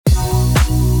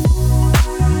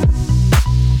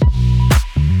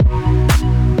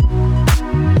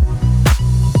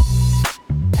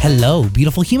Hello,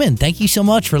 beautiful human. Thank you so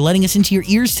much for letting us into your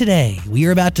ears today. We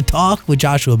are about to talk with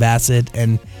Joshua Bassett,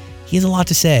 and he has a lot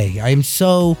to say. I am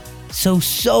so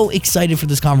excited for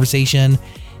this conversation.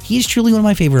 He is truly one of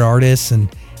my favorite artists, and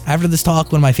after this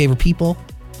talk, one of my favorite people,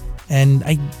 and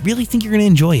I really think you're going to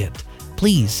enjoy it.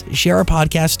 Please share our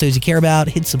podcast to those you care about,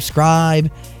 hit subscribe,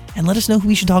 and let us know who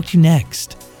we should talk to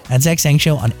next at Zach Sang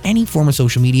Show on any form of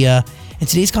social media. And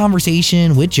today's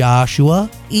conversation with Joshua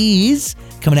is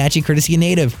coming at you courtesy of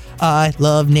Native. I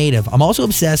love Native. I'm also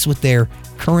obsessed with their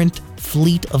current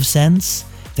fleet of scents,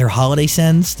 their holiday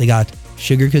scents. They got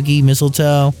sugar cookie,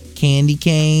 mistletoe, candy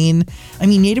cane. I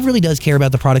mean, Native really does care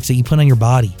about the products that you put on your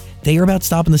body. They are about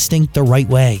stopping the stink the right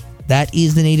way. That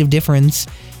is the Native difference.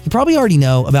 You probably already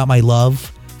know about my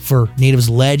love for Native's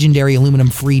legendary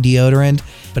aluminum-free deodorant,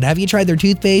 but have you tried their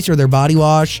toothpaste or their body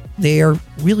wash? They are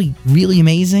really, really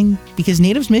amazing because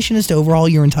Native's mission is to overhaul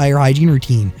your entire hygiene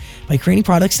routine by creating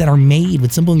products that are made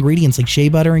with simple ingredients like shea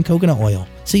butter and coconut oil,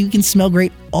 so you can smell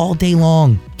great all day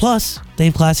long. Plus, they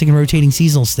have classic and rotating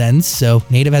seasonal scents, so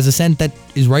Native has a scent that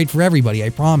is right for everybody,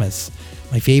 I promise.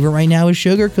 My favorite right now is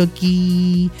Sugar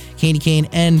Cookie, Candy Cane,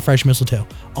 and Fresh Mistletoe.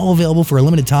 All available for a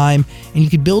limited time, and you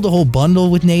could build a whole bundle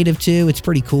with Native too. It's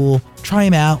pretty cool. Try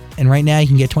them out, and right now you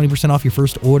can get 20% off your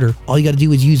first order. All you got to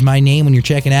do is use my name when you're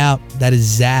checking out. That is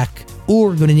Zach,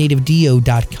 or go to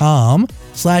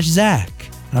nativedeo.com/Zach.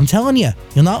 And I'm telling you,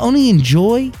 you'll not only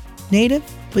enjoy Native,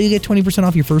 but you get 20%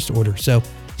 off your first order. So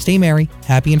stay merry,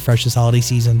 happy, and fresh this holiday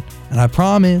season. And I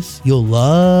promise you'll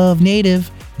love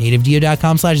Native.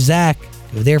 nativedeo.com/Zach.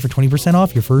 Go there for 20%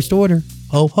 off your first order.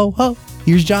 Ho, ho, ho.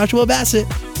 Here's Joshua Bassett.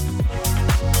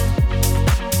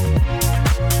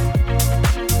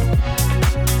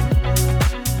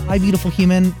 Hi, beautiful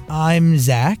human. I'm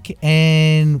Zach,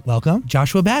 and welcome,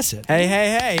 Joshua Bassett.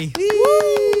 Hey.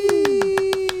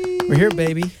 We're here,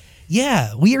 baby.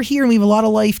 Yeah, we are here, and we have a lot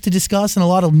of life to discuss and a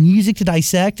lot of music to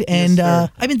dissect. And Yes,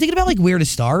 I've been thinking about where to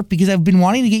start because I've been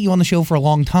wanting to get you on the show for a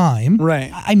long time.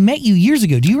 Right. I met you years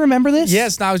ago. Do you remember this?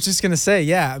 Yes, no, I was just going to say,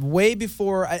 way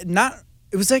before,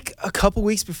 it was like a couple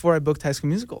weeks before I booked High School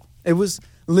Musical. It was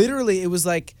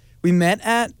like we met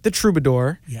at the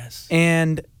Troubadour. Yes.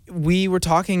 And we were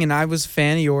talking, and I was a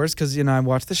fan of yours because, I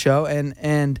watched the show,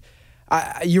 and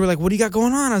you were like, what do you got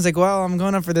going on? I was like, well, I'm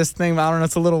going up for this thing, but I don't know,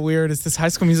 it's a little weird. It's this High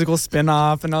School Musical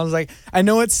spinoff. And I was like, I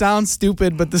know it sounds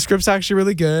stupid, but the script's actually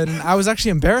really good. And I was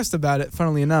actually embarrassed about it,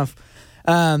 funnily enough.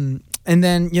 And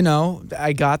then,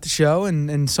 I got the show,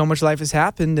 and so much life has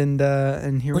happened,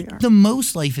 and here we are. The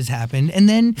most life has happened. And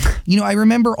then, I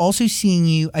remember also seeing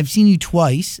you. I've seen you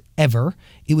twice, ever.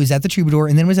 It was at the Troubadour,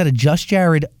 and then it was at a Just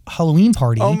Jared Halloween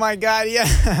party. Oh, my God,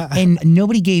 yeah. And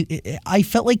I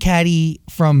felt like Caddy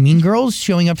from Mean Girls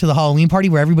showing up to the Halloween party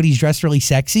where everybody's dressed really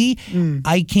sexy.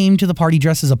 I came to the party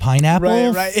dressed as a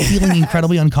pineapple, right. feeling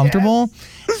incredibly uncomfortable.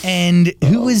 Yes. And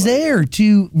who was there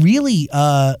to really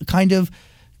kind of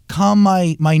calm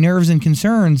my nerves and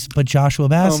concerns, but Joshua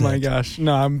Bassett. Oh my gosh.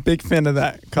 No, I'm a big fan of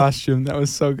that costume. That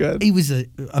was so good. It was a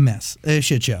mess, a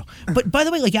shit show. But by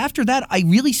the way, after that, I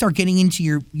really start getting into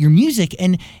your music,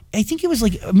 and I think it was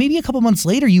maybe a couple months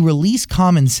later you released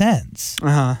Common Sense.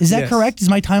 Is that correct? Is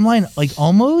my timeline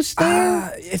almost there?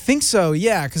 I think so,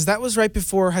 yeah, because that was right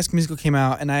before High School Musical came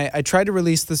out, and I tried to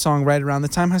release the song right around the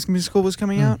time High School Musical was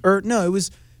coming out. Or no, it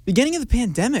was beginning of the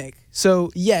pandemic.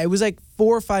 So yeah, it was 4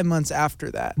 or 5 months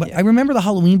after that. But yeah. I remember the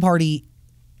Halloween party.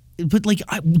 But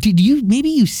maybe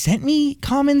you sent me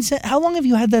Common Sense? How long have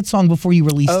you had that song before you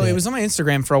released it? Oh, it was on my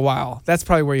Instagram for a while. That's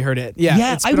probably where you heard it.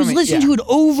 Yeah, I was listening to it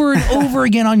over and over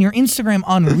again on your Instagram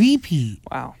on repeat.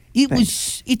 Wow.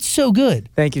 It's so good.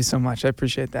 Thank you so much. I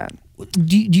appreciate that.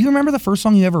 Do you remember the first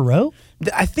song you ever wrote?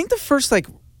 I think the first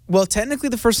technically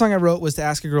the first song I wrote was To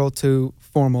Ask a Girl to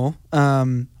Formal.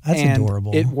 That's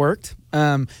adorable. It worked.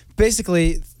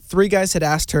 Basically, 3 guys had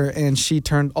asked her, and she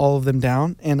turned all of them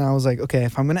down. And I was like, okay,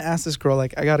 if I'm going to ask this girl, I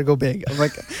got to go big. I'm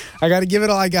like, I got to give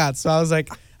it all I got. So I was like,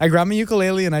 I grabbed my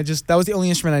ukulele, and that was the only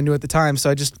instrument I knew at the time.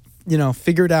 So I just,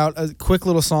 figured out a quick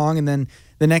little song. And then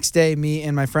the next day, me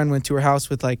and my friend went to her house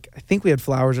with I think we had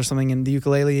flowers or something in the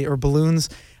ukulele or balloons.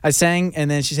 I sang, and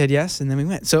then she said yes, and then we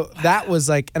went. So that was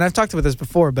and I've talked about this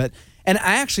before, and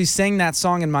I actually sang that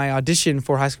song in my audition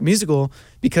for High School Musical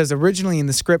because originally in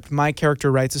the script, my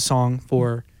character writes a song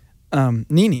for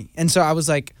Nini. And so I was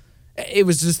like, it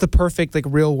was just the perfect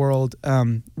real world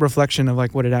reflection of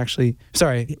what it actually,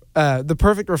 the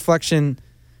perfect reflection.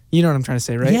 You know what I'm trying to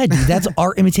say, right? Yeah, dude, that's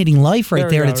art imitating life right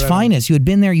there at its finest. You had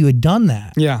been there, you had done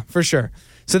that. Yeah, for sure.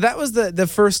 So that was the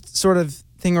first sort of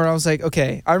thing where I was like,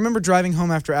 okay, I remember driving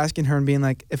home after asking her and being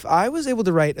like, if I was able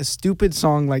to write a stupid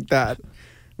song like that,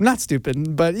 not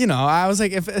stupid, but I was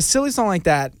like, if a silly song like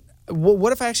that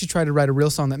what if I actually tried to write a real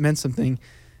song that meant something?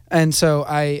 And so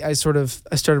I started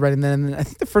writing then. And I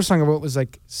think the first song I wrote was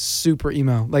like super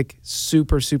emo, like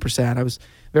super, super sad. I was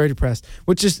very depressed,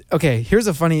 which is, okay, here's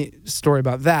a funny story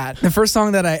about that. The first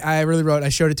song that I really wrote, I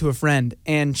showed it to a friend,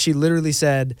 and she literally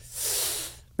said,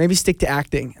 maybe stick to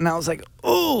acting. And I was like,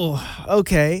 oh,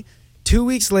 okay. 2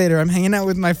 weeks later, I'm hanging out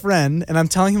with my friend, and I'm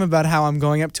telling him about how I'm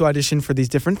going up to audition for these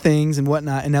different things and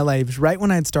whatnot in LA. It was right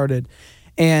when I had started.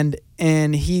 And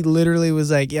he literally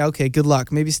was like, yeah, okay, good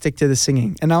luck. Maybe stick to the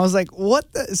singing. And I was like,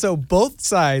 what the? So both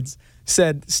sides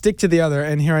said stick to the other,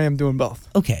 and here I am doing both.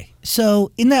 Okay,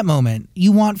 so in that moment,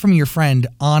 you want from your friend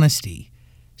honesty.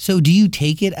 So do you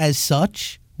take it as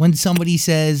such when somebody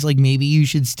says, like, maybe you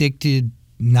should stick to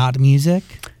not music?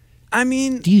 I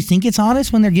mean, do you think it's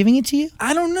honest when they're giving it to you?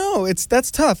 I don't know. That's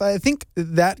tough. I think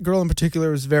that girl in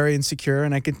particular was very insecure,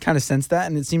 and I could kind of sense that,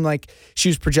 and it seemed like she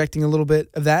was projecting a little bit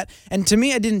of that. And to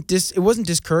me, it wasn't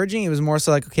discouraging. It was more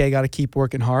so like, okay, I got to keep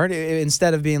working hard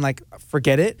instead of being like,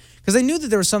 forget it, because I knew that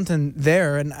there was something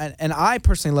there, and I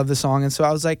personally love the song, and so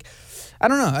I was like, I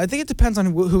don't know. I think it depends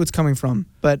on who it's coming from,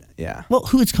 but yeah. Well,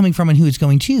 who it's coming from and who it's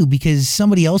going to, because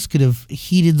somebody else could have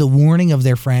heeded the warning of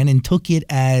their friend and took it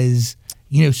as,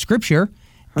 scripture,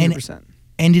 100%. And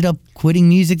ended up quitting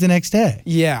music the next day.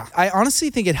 Yeah. I honestly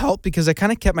think it helped because I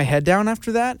kind of kept my head down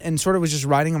after that and sort of was just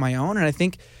writing on my own. And I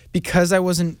think because I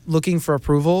wasn't looking for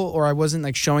approval or I wasn't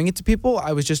like showing it to people,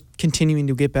 I was just continuing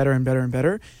to get better and better and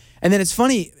better. And then it's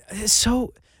funny.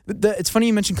 It's funny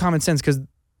you mentioned Common Sense, because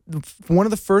one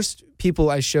of the first people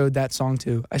I showed that song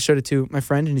to, I showed it to my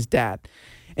friend and his dad.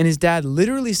 And his dad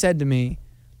literally said to me,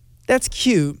 that's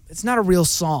cute. It's not a real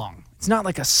song. It's not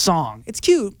like a song. It's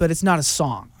cute, but it's not a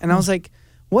song. And I was like,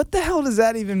 what the hell does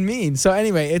that even mean? So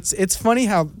anyway, it's funny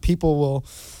how people will,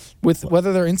 with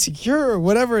whether they're insecure or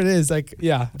whatever it is, like,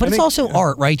 yeah. But it's also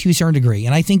art, right, to a certain degree.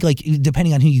 And I think, like,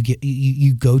 depending on who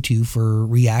you go to for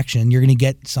reaction, you're going to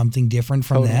get something different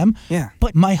from them. Yeah.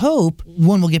 But my hope,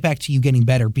 one, will get back to you getting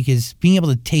better, because being able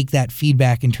to take that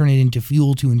feedback and turn it into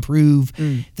fuel to improve,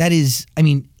 that is, I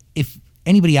mean, if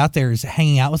anybody out there is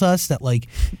hanging out with us that, like,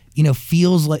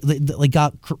 feels like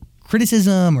got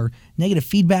criticism or negative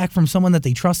feedback from someone that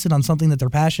they trusted on something that they're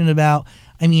passionate about,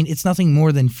 I mean, it's nothing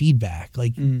more than feedback.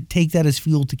 Like, take that as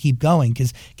fuel to keep going,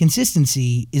 because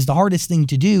consistency is the hardest thing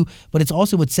to do, but it's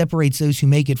also what separates those who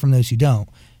make it from those who don't,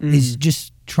 is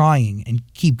just trying and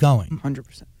keep going.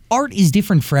 100%. Art is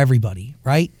different for everybody,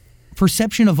 right?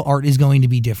 Perception of art is going to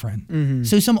be different.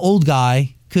 So some old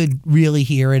guy could really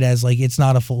hear it as, like, it's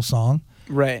not a full song.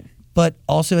 Right. But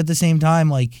also at the same time,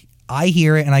 like, I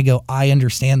hear it and I go, I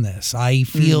understand this. I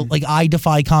feel like I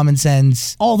defy common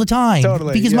sense all the time.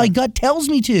 Totally, because my gut tells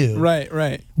me to.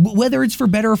 Right. Whether it's for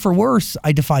better or for worse,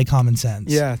 I defy common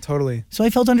sense. Yeah, totally. So I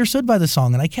felt understood by the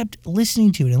song, and I kept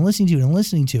listening to it and listening to it and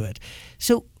listening to it.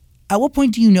 So at what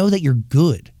point do you know that you're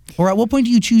good? Or at what point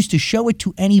do you choose to show it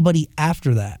to anybody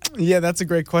after that? Yeah, that's a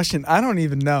great question. I don't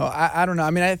even know. I don't know.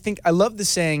 I mean, I think I love the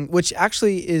saying, which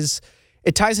actually is,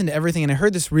 it ties into everything. And I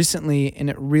heard this recently, and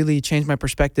it really changed my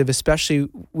perspective, especially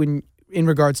when in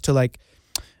regards to, like,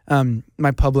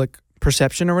 my public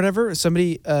perception or whatever.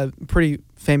 Somebody, a pretty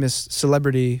famous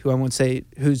celebrity who I won't say,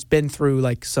 who's been through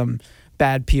like some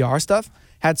bad PR stuff,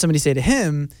 had somebody say to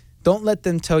him, don't let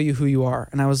them tell you who you are.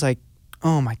 And I was like,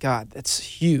 oh my God, that's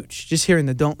huge. Just hearing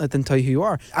the don't let them tell you who you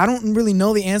are. I don't really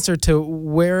know the answer to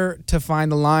where to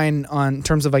find the line on in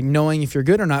terms of like knowing if you're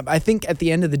good or not. But I think at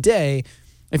the end of the day,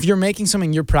 if you're making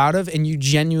something you're proud of and you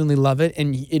genuinely love it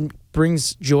and it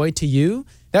brings joy to you,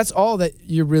 that's all that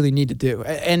you really need to do.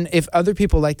 And if other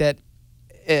people like that,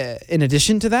 in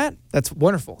addition to that, that's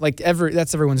wonderful. Like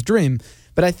that's everyone's dream.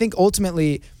 But I think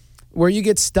ultimately, where you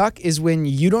get stuck is when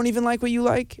you don't even like what you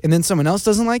like, and then someone else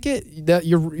doesn't like it. That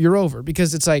you're over,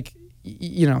 because it's like,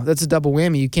 that's a double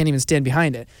whammy. You can't even stand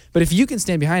behind it. But if you can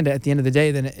stand behind it at the end of the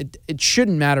day, then it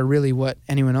shouldn't matter really what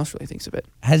anyone else really thinks of it.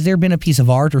 Has there been a piece of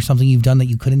art or something you've done that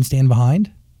you couldn't stand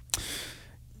behind?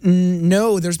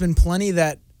 No, there's been plenty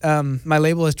that my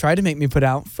label has tried to make me put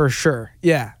out, for sure.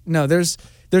 Yeah, no, there's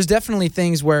definitely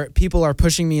things where people are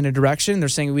pushing me in a direction. They're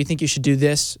saying, we think you should do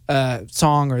this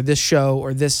song or this show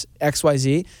or this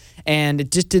XYZ. And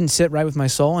it just didn't sit right with my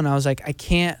soul. And I was like, I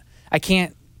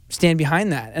can't stand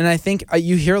behind that. And I think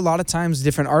you hear a lot of times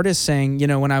different artists saying,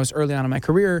 when I was early on in my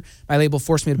career, my label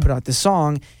forced me to put out this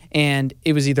song, and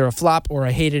it was either a flop or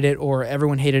I hated it or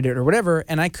everyone hated it or whatever.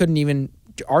 And I couldn't even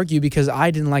argue because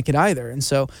I didn't like it either. And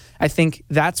so I think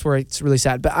that's where it's really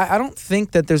sad. But I don't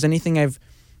think that there's anything I've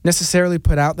necessarily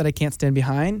put out that I can't stand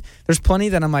behind. There's plenty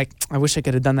that I'm like, I wish I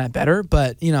could have done that better.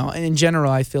 But, in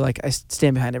general, I feel like I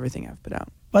stand behind everything I've put out.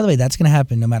 By the way, that's going to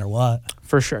happen no matter what.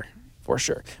 For sure. For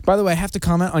sure. By the way, I have to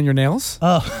comment on your nails.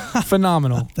 Oh,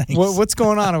 Phenomenal. Thanks. What's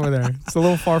going on over there? It's a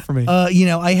little far for me.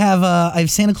 I have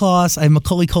Santa Claus. I have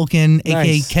Macaulay Culkin, aka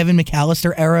Nice. Kevin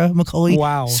McAllister era Macaulay.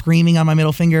 Wow. Screaming on my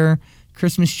middle finger.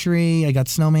 Christmas tree. I got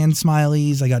snowman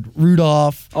smileys. I got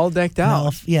Rudolph. All decked out.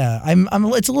 Elf. Yeah,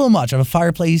 It's a little much. I have a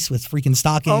fireplace with freaking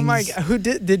stockings. Oh my God. Who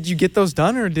did you get those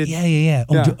done or did? Yeah.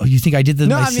 Oh, Yeah. you think I did them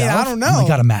No, I myself? mean, I don't know. Oh my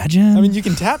God, imagine. I mean, you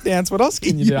can tap dance. What else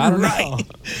can you do? I You're don't right.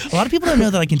 know. A lot of people don't know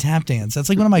that I can tap dance. That's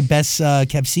like one of my best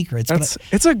kept secrets. But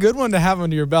It's a good one to have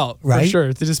under your belt, for Right?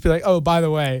 sure. To just be like, oh, by the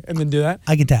way, and then do that.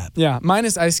 I can tap. Yeah, mine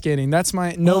is ice skating. That's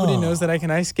nobody Oh. knows that I can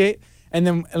ice skate. And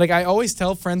then, like, I always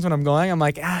tell friends when I'm going, I'm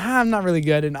like, I'm not really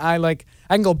good. And I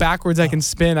can go backwards, I can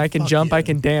spin, I can jump, yeah. I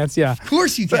can dance. Yeah. Of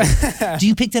course you can. Do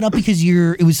you pick that up because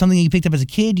it was something that you picked up as a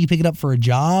kid? Do you pick it up for a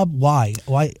job? Why?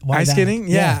 Why Ice that? skating?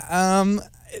 Yeah.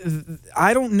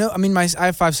 I don't know. I mean, I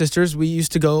have 5 sisters. We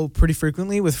used to go pretty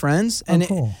frequently with friends. And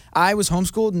cool. I was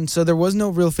homeschooled, and so there was no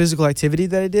real physical activity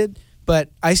that I did. But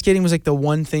ice skating was like the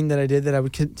one thing that I did that I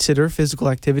would consider physical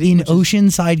activity. In which is-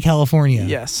 Oceanside, California.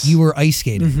 Yes. You were ice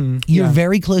skating. Mhm, You're yeah.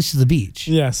 very close to the beach.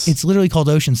 Yes. It's literally called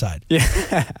Oceanside.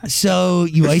 Yeah. So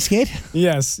you ice skate?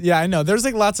 Yes. Yeah, I know. There's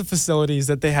like lots of facilities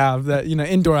that they have that,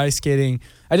 indoor ice skating.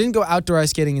 I didn't go outdoor ice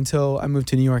skating until I moved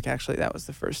to New York, actually. That was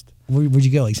the first. Where'd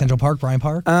you go? Like Central Park, Bryant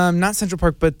Park? Not Central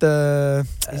Park, but the...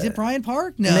 Is it Bryant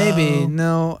Park? No. Maybe.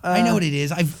 No. I know what it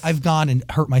is. I've gone and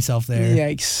hurt myself there.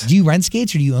 Yikes. Do you rent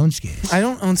skates or do you own skates? I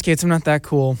don't own skates. I'm not that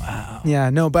cool. Wow. Yeah,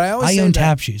 no, but I always I say own that-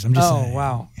 tap shoes. I'm just Oh, saying.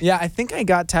 wow. Yeah, I think I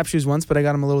got tap shoes once, but I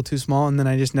got them a little too small, and then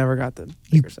I just never got the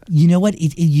You, bigger size. you know what?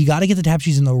 You got to get the tap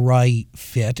shoes in the right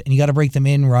fit, and you got to break them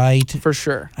in right. For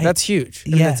sure. That's huge. I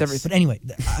mean, Yes, that's everything. but anyway,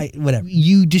 whatever.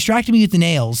 You distracted me with the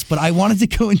nails, but I wanted to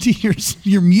go into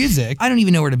your music. I don't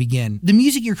even know where to begin. The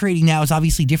music you're creating now is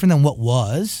obviously different than what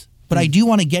was, but I do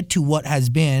want to get to what has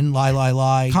been. Lie, lie,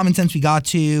 lie. Common Sense we got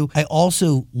to. I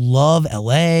also love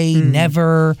LA,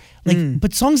 Never.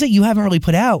 But songs that you haven't really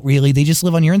put out, really, they just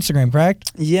live on your Instagram,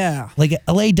 correct? Yeah. Like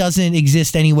LA doesn't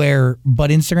exist anywhere but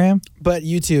Instagram? But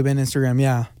YouTube and Instagram,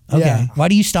 yeah. Okay. Yeah. Why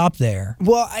do you stop there?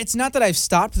 Well, it's not that I've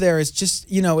stopped there. It's just,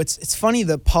 it's funny,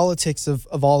 the politics of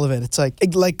all of it. It's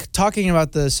like talking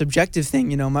about the subjective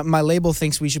thing, my label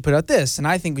thinks we should put out this, and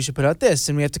I think we should put out this,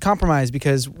 and we have to compromise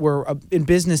because we're in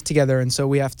business together, and so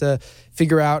we have to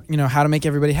figure out, how to make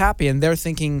everybody happy. And they're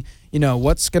thinking,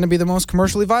 what's going to be the most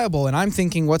commercially viable, and I'm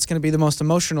thinking what's going to be the most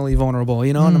emotionally vulnerable,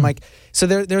 and I'm like, so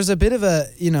there's a bit of a,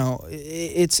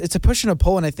 it's a push and a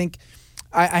pull, and I think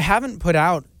I haven't put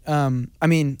out,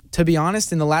 to be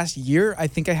honest, in the last year, I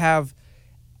think I have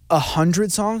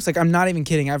 100 songs. Like, I'm not even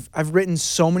kidding. I've written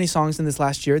so many songs in this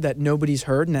last year that nobody's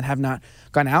heard and that have not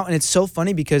gone out. And it's so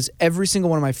funny because every single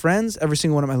one of my friends, every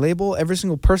single one of my label, every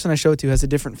single person I show it to has a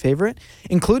different favorite,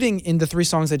 including in the 3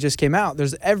 songs that just came out.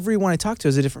 There's everyone I talk to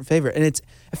has a different favorite. And it's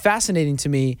fascinating to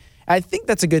me. I think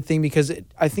that's a good thing because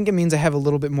I think it means I have a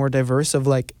little bit more diverse of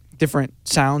like different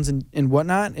sounds and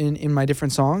whatnot in my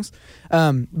different songs.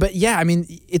 But yeah,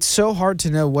 it's so hard to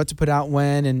know what to put out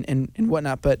when and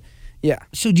whatnot. But yeah.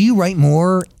 So do you write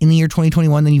more in the year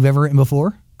 2021 than you've ever written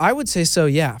before? I would say so,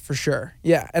 yeah, for sure.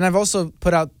 Yeah. And I've also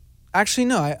put out, actually,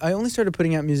 no, I only started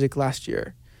putting out music last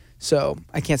year. So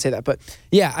I can't say that. But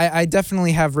yeah, I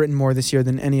definitely have written more this year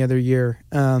than any other year.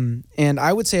 And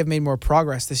I would say I've made more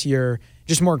progress this year,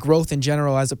 just more growth in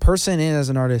general as a person and as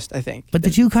an artist, I think. But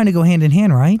the two kind of go hand in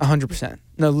hand, right? 100%.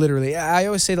 No, literally. I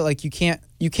always say that like you can't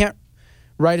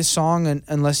write a song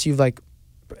unless you've like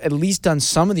at least done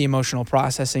some of the emotional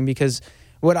processing, because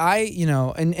what I,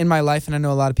 in my life, and I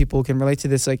know a lot of people can relate to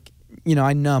this, like,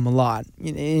 I numb a lot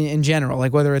in general,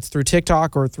 like whether it's through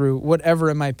TikTok or through whatever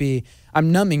it might be,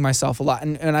 I'm numbing myself a lot.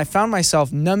 And I found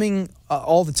myself numbing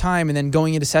all the time and then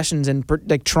going into sessions and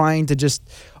like trying to just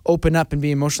open up and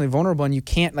be emotionally vulnerable. And you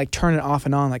can't like turn it off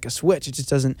and on like a switch. It just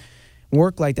doesn't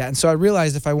work like that. And so I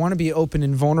realized if I want to be open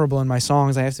and vulnerable in my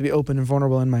songs, I have to be open and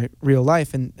vulnerable in my real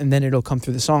life, and then it'll come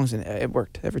through the songs, and it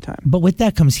worked every time. But with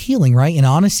that comes healing, right? And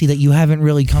honesty that you haven't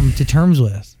really come to terms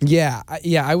with. Yeah,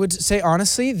 I would say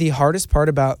honestly, the hardest part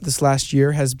about this last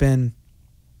year has been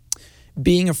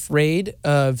being afraid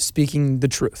of speaking the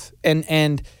truth.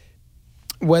 And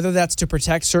whether that's to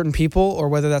protect certain people or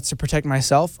whether that's to protect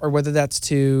myself or whether that's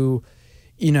to,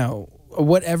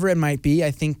 whatever it might be,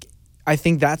 I think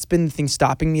that's been the thing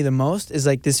stopping me the most, is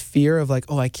like this fear of like,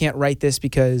 oh, I can't write this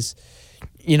because,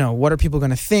 what are people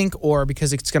going to think, or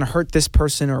because it's going to hurt this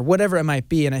person or whatever it might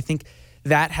be. And I think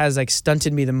that has like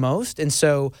stunted me the most. And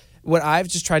so what I've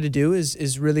just tried to do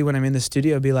is really when I'm in the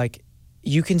studio, be like,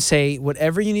 you can say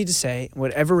whatever you need to say,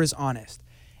 whatever is honest.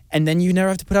 And then you never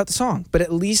have to put out the song, but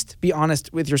at least be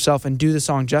honest with yourself and do the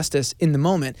song justice in the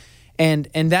moment.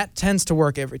 and that tends to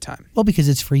work every time. Well, because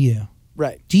it's for you.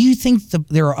 Right. Do you think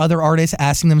there are other artists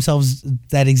asking themselves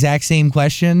that exact same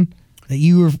question that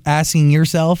you were asking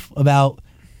yourself about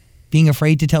being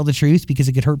afraid to tell the truth because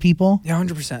it could hurt people? Yeah,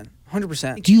 100%.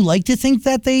 100%. Do you like to think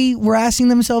that they were asking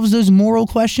themselves those moral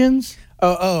questions?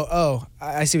 Oh.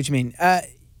 I see what you mean.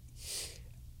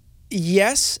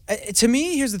 Yes. To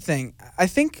me, here's the thing. I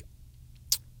think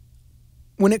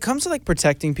when it comes to like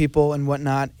protecting people and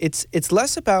whatnot, it's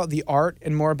less about the art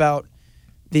and more about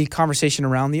the conversation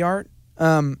around the art.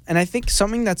 And I think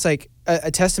something that's like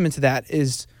a testament to that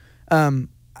is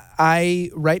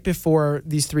right before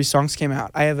these 3 songs came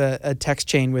out, I have a text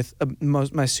chain with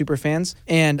most my super fans,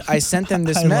 and I sent them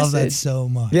this message. I love that so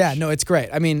much. Yeah, no, it's great.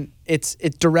 I mean, it's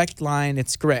direct line.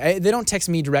 It's great. They don't text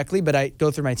me directly, but I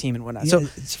go through my team and whatnot. Yeah, So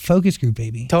it's a focus group,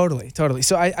 baby. Totally.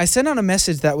 So I sent out a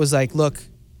message that was like, look,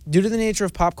 due to the nature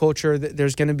of pop culture,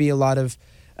 there's going to be a lot of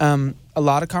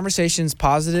conversations,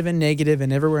 positive and negative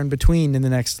and everywhere in between in the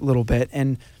next little bit.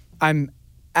 And I'm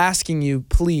asking you,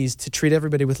 please, to treat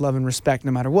everybody with love and respect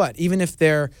no matter what. Even if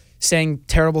they're saying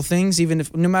terrible things, even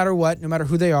if no matter what, no matter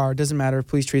who they are, it doesn't matter.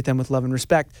 Please treat them with love and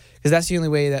respect, because that's the only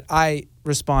way that I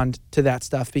respond to that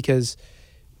stuff, because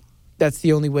that's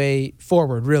the only way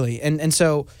forward, really. And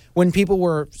so when people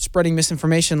were spreading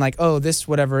misinformation like, oh, this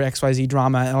whatever XYZ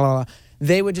drama, blah, blah, blah,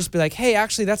 they would just be like, hey,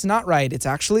 actually, that's not right. It's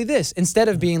actually this. Instead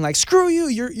of being like, screw you,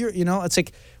 you're it's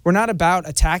like, we're not about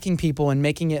attacking people and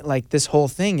making it like this whole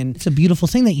thing. And it's a beautiful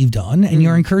thing that you've done, and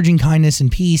you're encouraging kindness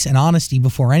and peace and honesty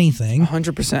before anything.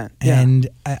 100%. Yeah. And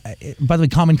by the way,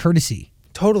 common courtesy.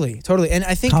 Totally. And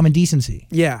I think common decency.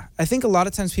 Yeah. I think a lot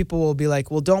of times people will be like,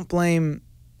 well, don't blame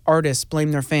artists,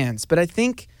 blame their fans. But I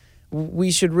think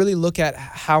we should really look at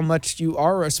how much you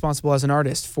are responsible as an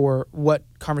artist for what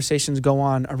conversations go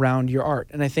on around your art.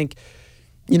 And I think,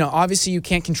 obviously you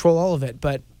can't control all of it,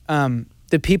 but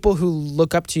the people who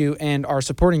look up to you and are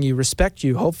supporting you respect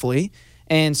you, hopefully.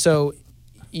 And so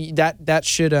that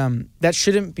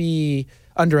shouldn't be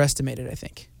underestimated, I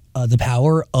think. The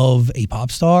power of a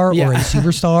pop star or a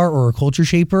superstar or a culture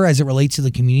shaper as it relates to the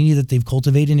community that they've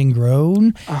cultivated and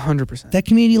grown. 100%. That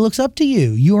community looks up to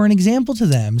you. You are an example to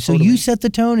them. So Totally. You set the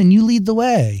tone and you lead the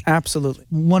way. Absolutely.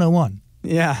 101.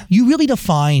 Yeah. You really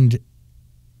defined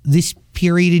this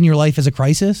period in your life as a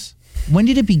crisis. When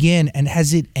did it begin, and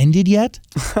has it ended yet?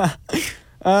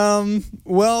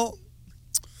 Well,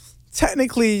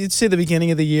 technically, you'd say the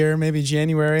beginning of the year, maybe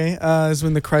January, is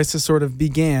when the crisis sort of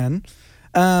began.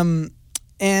 And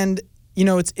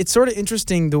it's sort of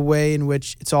interesting the way in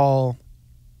which it's all.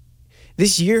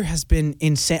 This year has been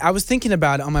insane. I was thinking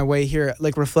about it on my way here,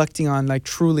 like reflecting on like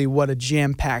truly what a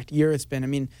jam-packed year it's been. I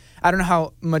mean, I don't know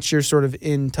how much you're sort of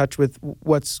in touch with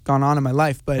what's gone on in my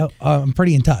life, but I'm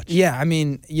pretty in touch. Yeah, I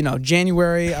mean,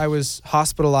 January I was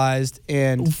hospitalized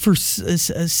and for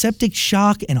septic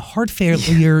shock and heart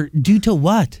failure due to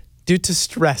what? Due to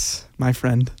stress, my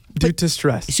friend. Due to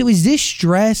stress. So is this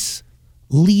stress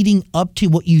leading up to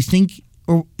what you think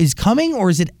is coming, or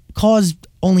is it caused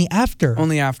only after?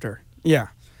 Only after. Yeah.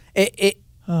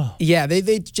 Yeah,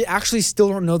 they actually still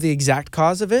don't know the exact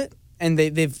cause of it, and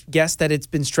they've guessed that it's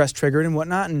been stress triggered and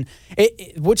whatnot, and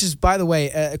which is, by the way,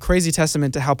 a crazy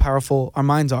testament to how powerful our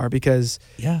minds are, because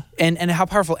and how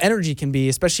powerful energy can be,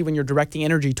 especially when you're directing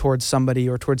energy towards somebody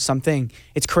or towards something.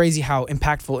 It's crazy how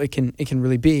impactful it can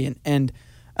really be, and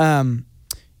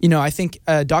I think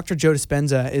Dr. Joe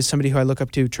Dispenza is somebody who I look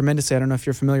up to tremendously. I don't know if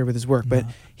you're familiar with his work, but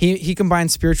he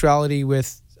combines spirituality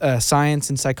with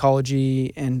science and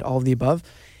psychology and all of the above.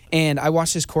 And I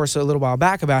watched his course a little while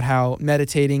back about how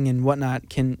meditating and whatnot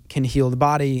can heal the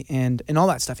body and all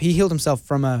that stuff. He healed himself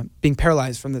from being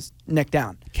paralyzed from the neck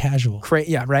down. Casual.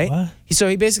 Yeah, right? What? So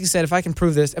he basically said, if I can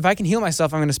prove this, if I can heal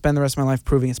myself, I'm going to spend the rest of my life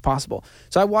proving it's possible.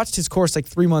 So I watched his course like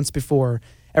 3 months before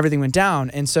everything went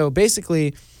down. And so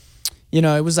basically,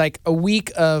 it was like a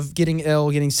week of getting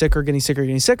ill, getting sicker.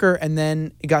 And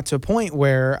then it got to a point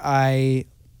where I,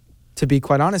 to be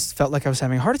quite honest, felt like I was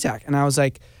having a heart attack. And I was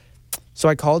like, so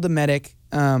I called the medic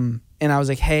and I was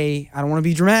like, hey, I don't want to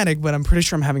be dramatic, but I'm pretty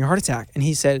sure I'm having a heart attack. And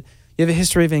he said, you have a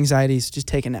history of anxiety, so just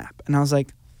take a nap. And I was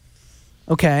like,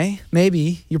 okay,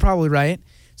 maybe. You're probably right.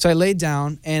 So I laid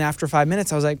down, and after 5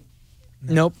 minutes, I was like,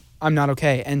 nope, I'm not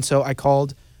okay. And so I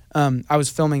called. I was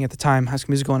filming at the time, High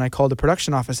School Musical, and I called the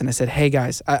production office and I said, hey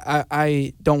guys,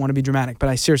 I don't want to be dramatic, but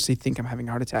I seriously think I'm having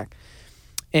a heart attack.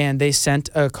 And they sent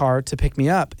a car to pick me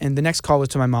up. And the next call was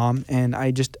to my mom, and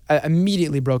I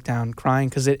immediately broke down crying,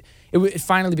 because it it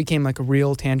finally became like a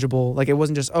real tangible, like it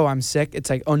wasn't just, oh, I'm sick. It's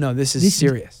like, oh no, this is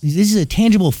serious. This is a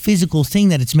tangible physical thing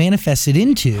that it's manifested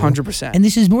into. 100%. And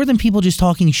this is more than people just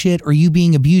talking shit or you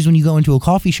being abused when you go into a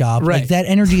coffee shop. Right. Like that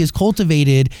energy is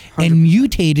cultivated 100%. and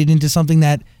mutated into something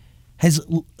that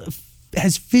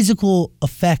has physical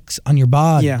effects on your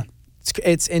body. Yeah,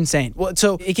 it's insane. Well,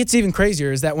 so it gets even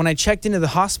crazier is that when I checked into the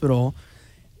hospital,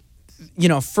 you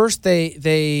know, first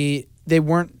they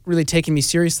weren't really taking me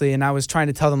seriously, and I was trying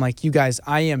to tell them, like, you guys,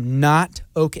 I am not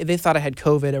okay. They thought I had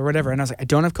COVID or whatever, and I was like, I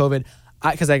don't have COVID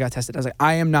because I got tested. I was like,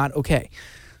 I am not okay.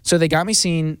 So they got me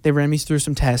seen. They ran me through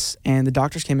some tests, and the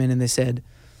doctors came in and they said,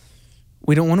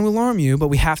 we don't want to alarm you, but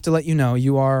we have to let you know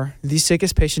you are the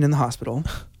sickest patient in the hospital.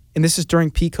 And this is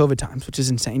during peak COVID times, which is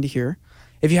insane to hear.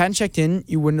 If you hadn't checked in,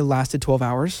 you wouldn't have lasted 12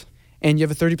 hours, and you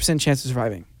have a 30% chance of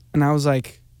surviving. And I was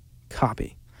like,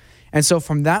 copy. And so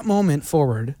from that moment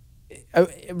forward,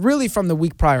 really from the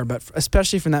week prior, but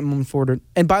especially from that moment forward,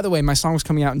 and by the way, my song was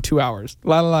coming out in 2 hours.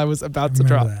 La La La was about to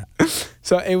drop.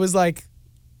 So it was like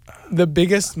the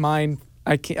biggest mind.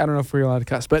 I don't know if we're allowed to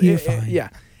cuss, but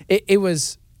it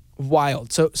was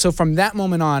wild. So from that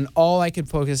moment on, all I could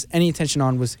focus any attention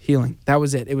on was healing. That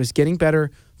was it. It was getting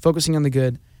better, focusing on the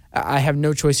good. I have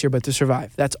no choice here but to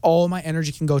survive. That's all my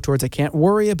energy can go towards. I can't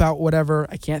worry about whatever.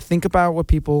 I can't think about what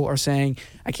people are saying.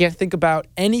 I can't think about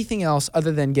anything else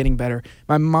other than getting better.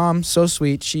 My mom, so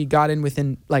sweet, she got in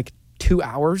within like 2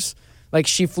 hours. Like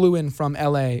she flew in from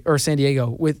LA or San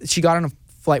Diego. She got on a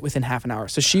flight within half an hour.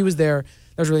 So she was there.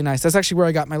 That was really nice. That's actually where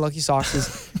I got my lucky socks.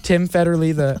 Is Tim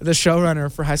Federle, the showrunner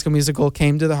for High School Musical,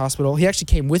 came to the hospital. He actually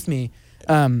came with me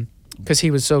because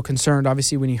he was so concerned,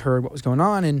 obviously, when he heard what was going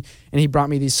on. And he brought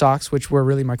me these socks, which were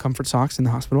really my comfort socks in the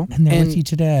hospital. And they're with you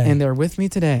today. And they're with me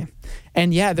today.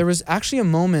 And yeah, there was actually a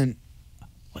moment,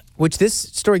 which this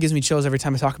story gives me chills every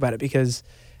time I talk about it, because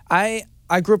I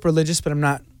grew up religious, but I'm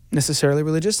not necessarily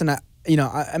religious. And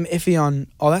I'm iffy on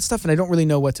all that stuff, and I don't really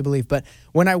know what to believe. But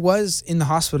when I was in the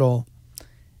hospital,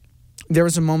 there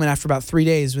was a moment after about 3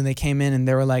 days when they came in and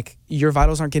they were like, your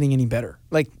vitals aren't getting any better.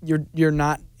 Like you're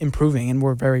not improving, and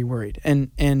we're very worried.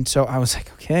 And so I was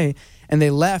like, okay. And they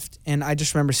left, and I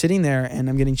just remember sitting there, and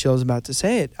I'm getting chills about to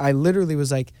say it. I literally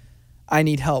was like, I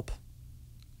need help.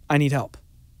 I need help.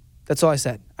 That's all I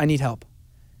said. I need help.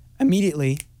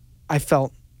 Immediately, I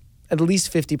felt at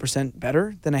least 50%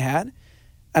 better than I had.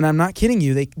 And I'm not kidding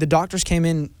you. The doctors came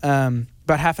in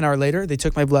about half an hour later. They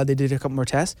took my blood. They did a couple more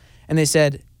tests, and they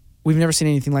said, we've never seen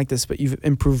anything like this, but you've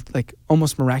improved like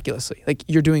almost miraculously. Like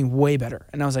you're doing way better.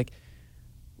 And I was like,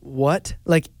 what?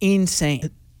 Like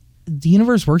insane. The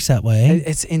universe works that way.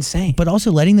 It's insane. But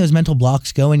also letting those mental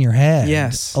blocks go in your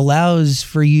head allows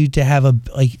for you to have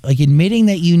like admitting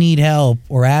that you need help,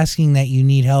 or asking that you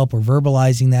need help, or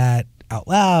verbalizing that out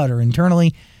loud or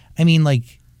internally. I mean,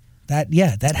 like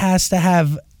that has to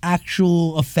have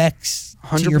actual effects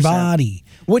 100%. To your body.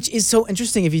 Which is so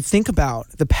interesting if you think about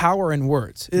the power in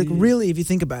words. Like, really, if you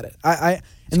think about it.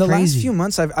 In the last few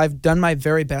months, I've done my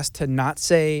very best to not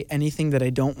say anything that I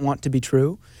don't want to be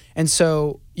true. And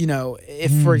so,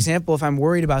 if, for example, if I'm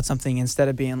worried about something, instead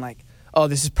of being like, oh,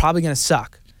 this is probably going to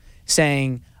suck,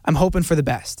 saying, I'm hoping for the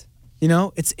best.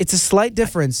 It's a slight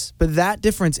difference, but that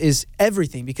difference is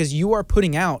everything, because you are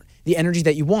putting out the energy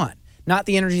that you want, not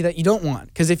the energy that you don't want.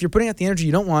 Because if you're putting out the energy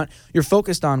you don't want, you're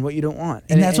focused on what you don't want.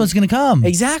 And that's what's going to come.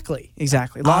 Exactly.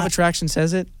 Law of attraction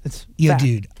says it. It's fact.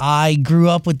 Dude, I grew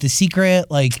up with The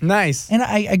Secret. Like, nice. And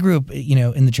I grew up,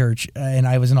 in the church, and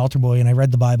I was an altar boy, and I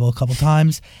read the Bible a couple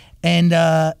times. And,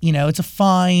 it's a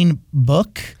fine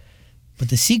book. But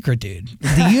The Secret, dude,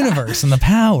 the universe and the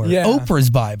power,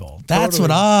 Oprah's Bible. That's totally.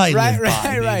 What I live by,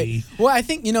 baby. Right. Well, I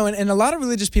think, and a lot of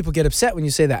religious people get upset when you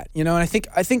say that, and I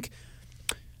think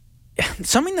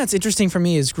something that's interesting for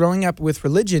me is growing up with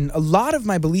religion, a lot of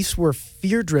my beliefs were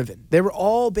fear-driven. They were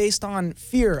all based on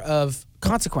fear of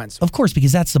consequence. Of course,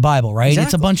 because that's the Bible, right? Exactly.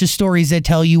 It's a bunch of stories that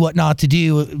tell you what not to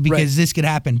do because this could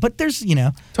happen. But there's,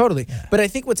 Totally. Yeah. But I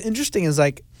think what's interesting is,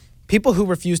 like, people who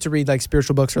refuse to read, like,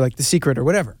 spiritual books or, like, The Secret or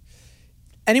whatever,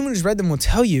 anyone who's read them will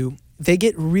tell you they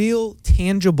get real,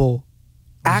 tangible,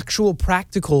 actual,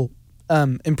 practical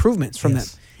improvements from them.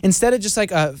 Instead of just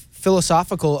like a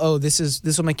philosophical, this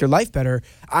will make your life better,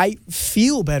 I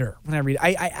feel better when I read.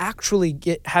 I actually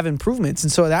have improvements.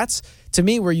 And so that's, to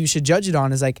me, where you should judge it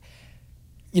on is like,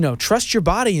 trust your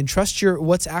body and trust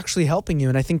what's actually helping you.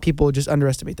 And I think people just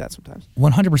underestimate that sometimes.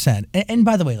 100%. And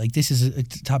by the way, like, this is a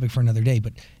topic for another day,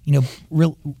 but,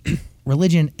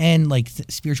 religion and like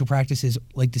spiritual practices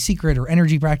like The Secret, or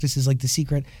energy practices like The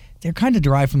Secret, they're kind of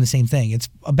derived from the same thing. It's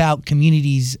about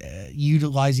communities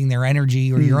utilizing their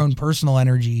energy or your own personal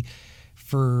energy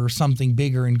for something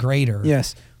bigger and greater.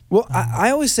 Yes. Well, I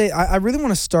always say I really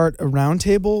want to start a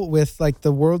roundtable with like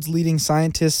the world's leading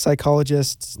scientists,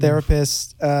 psychologists,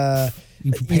 therapists,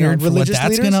 You prepared for what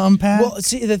that's going to unpack? Well,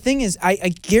 see, the thing is, I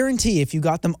guarantee if you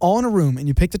got them all in a room and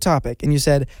you picked a topic and you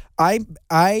said,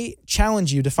 I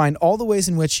challenge you to find all the ways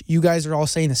in which you guys are all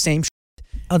saying the same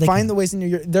find the ways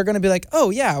in they're going to be like, oh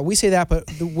yeah, we say that, but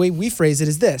the way we phrase it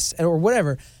is this or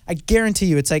whatever. I guarantee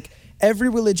you it's like every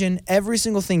religion, every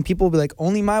single thing, people will be like,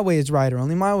 only my way is right or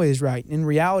only my way is right. In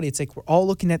reality, it's like we're all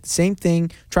looking at the same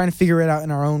thing, trying to figure it out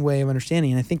in our own way of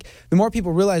understanding. And I think the more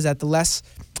people realize that, the less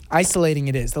isolating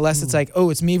it is, the less it's like, oh,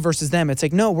 it's me versus them. It's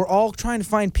like, no, we're all trying to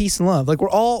find peace and love. Like we're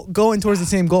all going towards the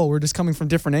same goal. We're just coming from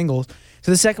different angles.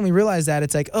 So the second we realize that,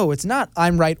 it's like, oh, it's not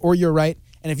I'm right or you're right.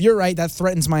 And if you're right, that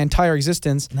threatens my entire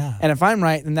existence. Nah. And if I'm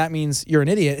right, then that means you're an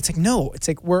idiot. It's like, no, it's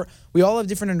like we all have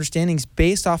different understandings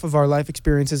based off of our life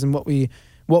experiences and what we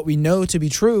know to be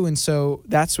true. And so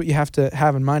that's what you have to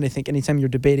have in mind, I think, anytime you're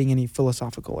debating any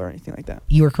philosophical or anything like that.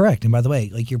 You are correct. And by the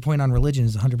way, like your point on religion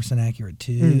is 100% accurate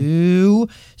too.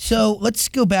 So let's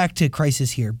go back to crisis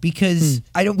here because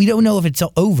we don't know if it's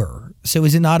over. So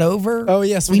is it not over? Oh,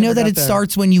 yes. We know that it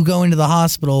starts when you go into the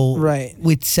hospital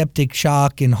with septic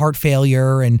shock and heart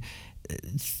failure and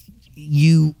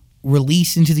you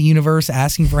release into the universe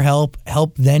asking for help.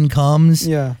 Help then comes.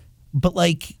 Yeah. But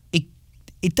like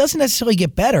it doesn't necessarily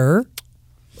get better,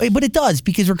 but it does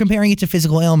because we're comparing it to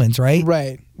physical ailments, right?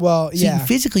 Right. Well, so you can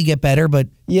physically get better, but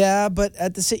yeah, but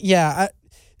at the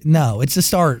no, it's the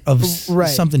start of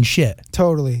something shit.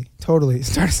 Totally.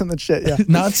 Start of something shit, yeah.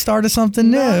 Not start of something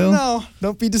new. No,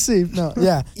 don't be deceived. No,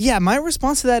 yeah. Yeah, my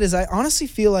response to that is I honestly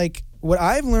feel like what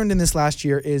I've learned in this last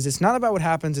year is it's not about what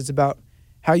happens, it's about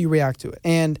how you react to it.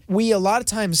 And we a lot of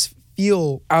times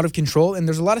feel out of control, and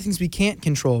there's a lot of things we can't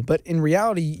control, but in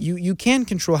reality, you can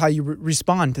control how you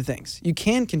respond to things. You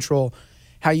can control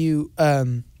how you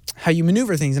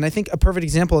maneuver things. And I think a perfect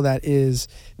example of that is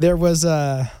there was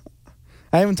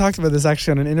I haven't talked about this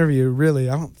actually on an interview, really.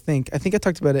 I think I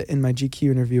talked about it in my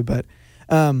GQ interview, but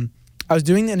I was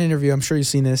doing an interview, I'm sure you've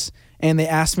seen this, and they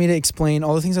asked me to explain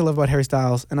all the things I love about Harry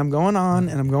Styles, and I'm going on,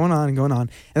 and I'm going on, and going on,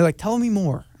 and they're like, tell me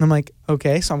more. And I'm like,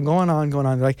 okay, so I'm going on.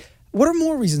 They're like, what are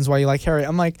more reasons why you like Harry?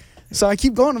 I'm like, so I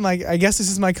keep going, I'm like, I guess this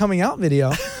is my coming out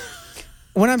video.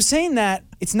 When I'm saying that,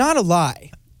 it's not a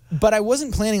lie. But I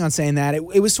wasn't planning on saying that.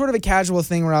 It was sort of a casual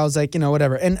thing where I was like,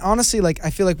 whatever. And honestly, like, I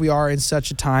feel like we are in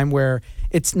such a time where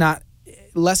it's not,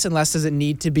 less and less does it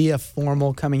need to be a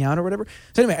formal coming out or whatever.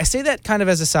 So anyway, I say that kind of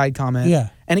as a side comment. Yeah.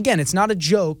 And again, it's not a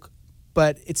joke,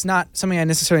 but it's not something I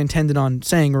necessarily intended on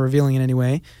saying or revealing in any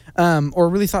way, or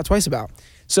really thought twice about.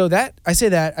 So I say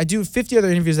that, I do 50 other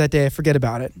interviews that day, I forget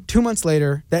about it. 2 months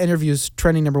later, that interview is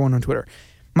trending #1 on Twitter.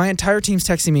 My entire team's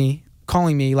texting me,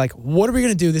 calling me like, what are we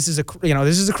going to do? This is a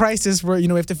crisis where, we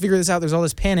have to figure this out. There's all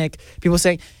this panic, people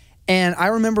saying, and I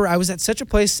remember I was at such a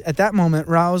place at that moment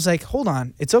where I was like, hold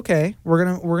on, it's okay. We're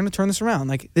going to turn this around.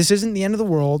 Like, this isn't the end of the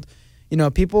world.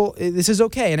 This is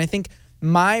okay. And I think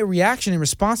my reaction in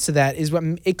response to that is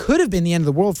it could have been the end of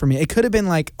the world for me. It could have been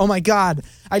like, oh my God,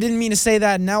 I didn't mean to say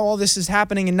that. And now all this is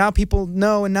happening and now people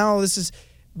know and now all this is,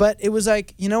 but it was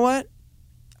like, you know what?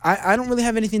 I don't really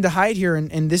have anything to hide here,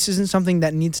 and this isn't something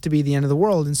that needs to be the end of the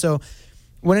world. And so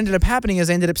what ended up happening is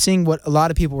I ended up seeing what a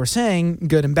lot of people were saying,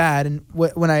 good and bad, and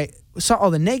when I saw all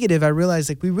the negative, I realized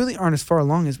like we really aren't as far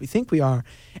along as we think we are.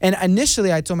 And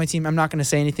initially I told my team, I'm not going to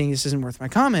say anything, this isn't worth my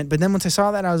comment. But then once I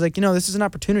saw that, I was like, this is an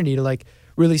opportunity to like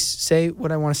really say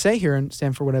what I want to say here and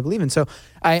stand for what I believe in. So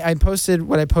I posted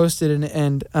what I posted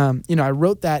and I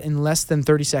wrote that in less than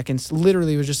 30 seconds.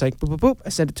 Literally, it was just like, boop, boop, boop. I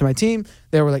sent it to my team.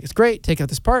 They were like, it's great. Take out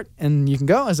this part and you can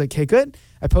go. I was like, hey, good.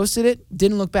 I posted it.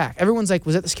 Didn't look back. Everyone's like,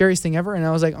 was that the scariest thing ever? And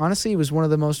I was like, honestly, it was one of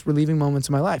the most relieving moments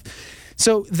of my life.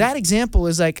 So that example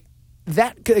is like,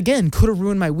 that, again, could have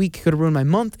ruined my week, could have ruined my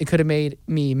month. It could have made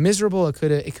me miserable. It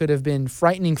could have been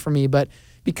frightening for me. But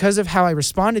because of how I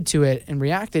responded to it and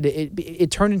reacted, it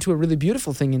turned into a really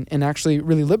beautiful thing and actually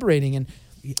really liberating. And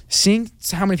seeing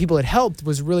how many people it helped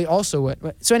was really also what.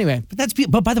 So anyway,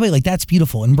 but by the way, like that's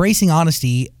beautiful. Embracing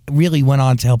honesty really went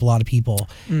on to help a lot of people,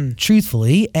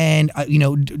 truthfully, and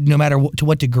no matter to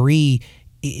what degree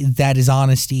that is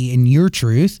honesty and your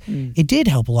truth, it did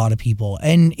help a lot of people,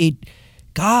 and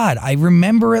God, I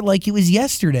remember it like it was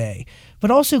yesterday.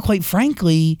 But also, quite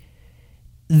frankly,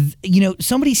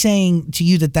 somebody saying to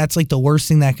you that that's like the worst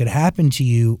thing that could happen to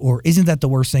you, or isn't that the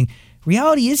worst thing?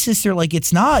 Reality is, sister, like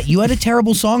it's not. You had a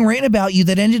terrible song written about you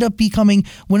that ended up becoming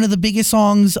one of the biggest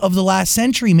songs of the last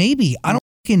century, maybe. I don't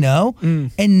fucking know.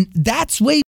 And that's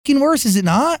way fucking worse, is it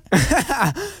not?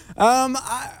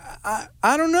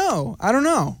 I don't know. I don't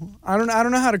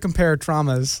know how to compare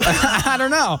traumas. I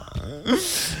don't know.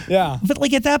 Yeah. But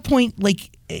like at that point,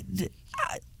 like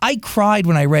I cried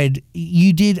when I read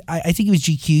you did. I think it was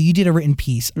GQ. You did a written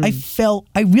piece.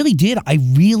 I really did. I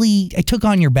took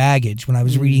on your baggage when I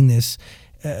was reading this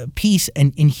piece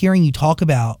and hearing you talk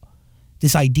about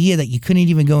this idea that you couldn't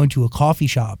even go into a coffee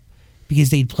shop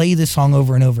because they'd play this song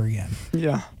over and over again.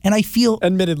 Yeah. And I feel...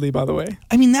 Admittedly, by the way.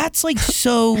 I mean, that's like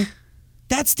so...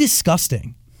 That's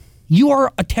disgusting. You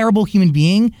are a terrible human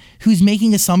being who's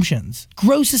making assumptions,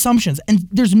 gross assumptions. And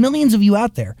there's millions of you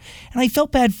out there. And I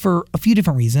felt bad for a few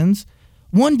different reasons.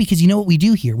 One, because you know what we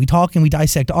do here. We talk and we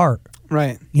dissect art.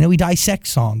 Right. You know, we dissect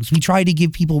songs. We try to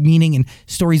give people meaning and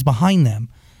stories behind them.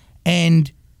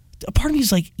 And a part of me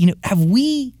is like, you know, have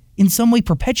we in some way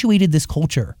perpetuated this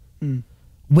culture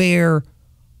where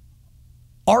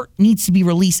art needs to be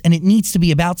released and it needs to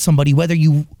be about somebody, whether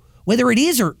it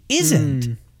is or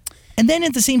isn't. And then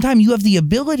at the same time, you have the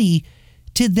ability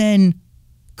to then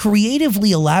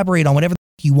creatively elaborate on whatever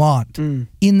you want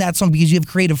in that song because you have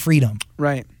creative freedom.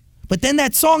 Right. But then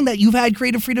that song that you've had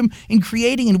creative freedom in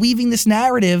creating and weaving this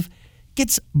narrative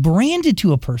gets branded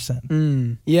to a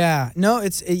person. Yeah. No,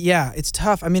 it's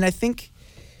tough. I mean, I think,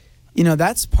 you know,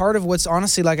 that's part of what's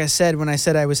honestly, like I said, when I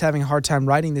said I was having a hard time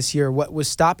writing this year, what was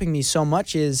stopping me so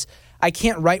much is I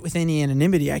can't write with any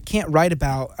anonymity. I can't write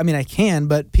about, I mean, I can,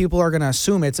 but people are going to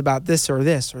assume it's about this or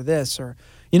this or this or,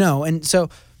 you know, and so,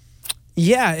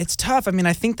 yeah, it's tough. I mean,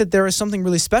 I think that there is something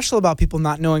really special about people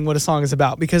not knowing what a song is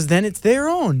about because then it's their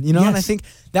own, you know, and I think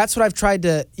that's what I've tried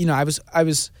to, you know,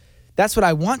 that's what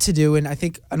I want to do. And I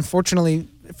think, unfortunately,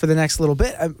 for the next little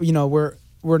bit, you know,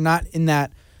 we're not in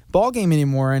that ball game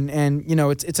anymore. And you know,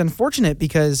 it's unfortunate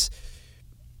because,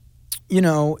 you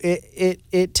know,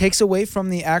 it takes away from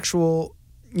the actual,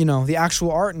 you know, the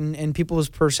actual art and people's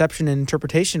perception and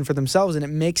interpretation for themselves. And it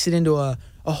makes it into a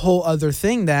whole other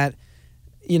thing that,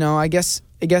 you know, I guess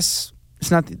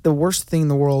it's not the worst thing in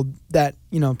the world that,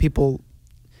 you know, people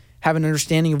have an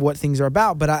understanding of what things are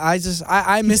about. But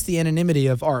I miss the anonymity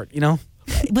of art, you know?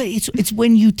 But it's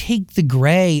when you take the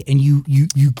gray and you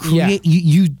create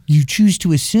you choose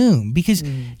to assume because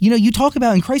you know you talk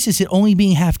about in Crisis it only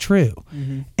being half true,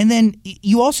 and then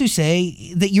you also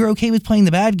say that you're okay with playing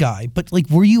the bad guy. But like,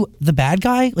 were you the bad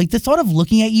guy? Like the thought of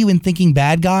looking at you and thinking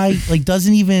bad guy like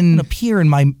doesn't even appear in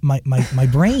my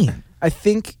brain. I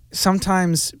think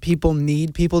sometimes people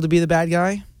need people to be the bad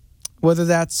guy, whether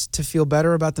that's to feel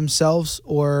better about themselves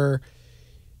or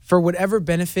for whatever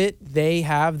benefit they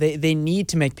have, they need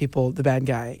to make people the bad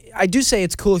guy. I do say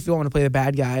it's cool if you want to play the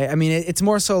bad guy. I mean, it's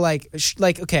more so like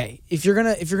okay, if you're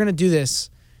gonna do this,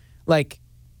 like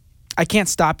I can't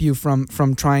stop you from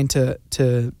trying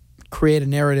to create a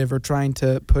narrative or trying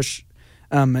to push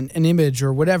an image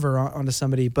or whatever onto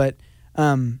somebody. But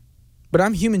I'm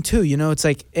human too, you know. It's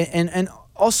like and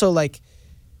also like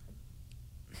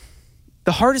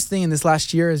the hardest thing in this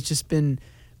last year has just been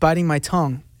biting my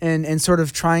tongue. And sort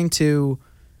of trying to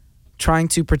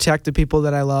protect the people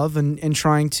that I love and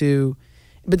trying to,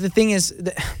 but the thing is,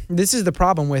 this is the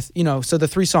problem with, you know, so the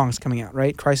 3 songs coming out,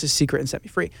 right? Crisis, Secret, and Set Me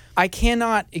Free. I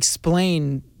cannot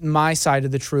explain my side of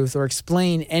the truth or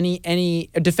explain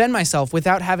defend myself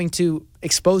without having to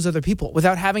expose other people,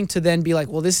 without having to then be like,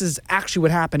 well, this is actually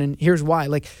what happened and here's why.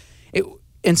 Like it.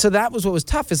 And so that was what was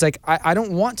tough is like, I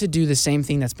don't want to do the same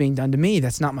thing that's being done to me.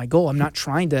 That's not my goal. I'm not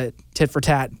trying to tit for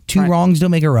tat. Two wrongs don't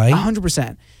make a right.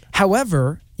 100%.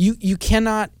 However, you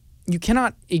cannot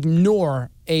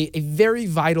ignore a very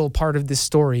vital part of this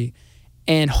story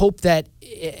and hope that,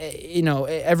 you know,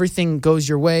 everything goes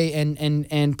your way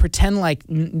and pretend like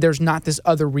there's not this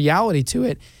other reality to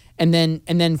it and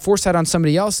then force that on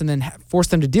somebody else and then force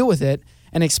them to deal with it.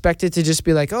 And expect it to just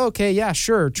be like, oh, okay, yeah,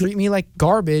 sure, treat me like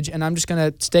garbage, and I'm just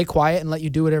gonna stay quiet and let you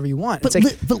do whatever you want. But,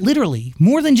 but literally,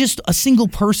 more than just a single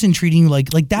person treating you like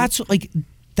that's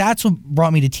what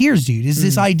brought me to tears, dude. Is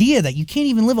this idea that you can't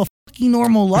even live a fucking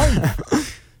normal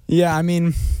life? Yeah, I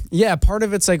mean, yeah, part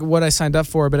of it's like what I signed up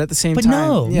for, but at the same time,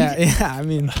 no, I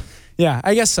mean, yeah,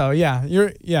 I guess so. Yeah,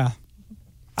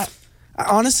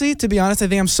 honestly, to be honest, I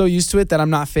think I'm so used to it that I'm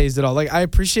not fazed at all. Like, I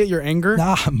appreciate your anger,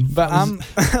 but I'm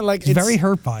like very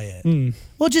hurt by it.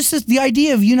 Well, just the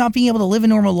idea of you not being able to live a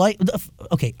normal life.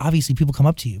 Okay, obviously people come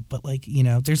up to you, but like, you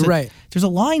know, there's a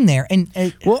line there, and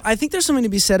well, I think there's something to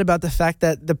be said about the fact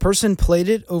that the person played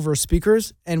it over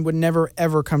speakers and would never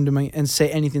ever come to me and say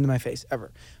anything to my face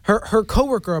ever. Her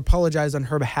coworker apologized on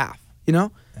her behalf. You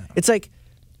know, it's like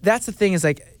that's the thing is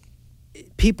like.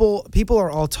 People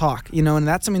are all talk, you know, and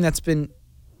that's something that's been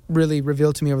really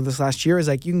revealed to me over this last year is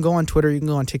like you can go on Twitter, you can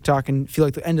go on TikTok and feel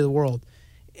like the end of the world.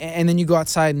 And then you go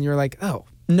outside and you're like, oh,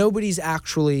 Nobody's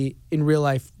actually in real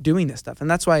life doing this stuff. And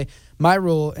that's why my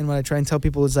rule and what I try and tell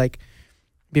people is like,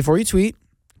 before you tweet,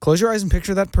 close your eyes and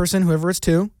picture that person, whoever it's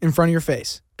to, in front of your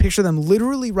face. Picture them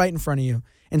literally right in front of you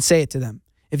and say it to them.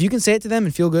 If you can say it to them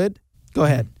and feel good, go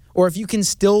ahead. Or if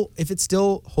it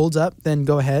still holds up, then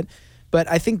go ahead. But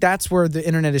I think that's where the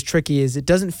internet is tricky, is it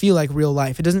doesn't feel like real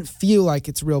life. It doesn't feel like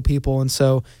it's real people. And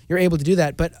so you're able to do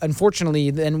that. But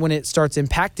unfortunately, then when it starts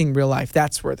impacting real life,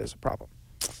 that's where there's a problem.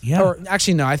 Yeah. Or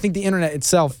actually, no, I think the internet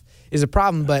itself is a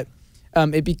problem, but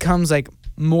it becomes like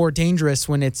more dangerous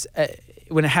when it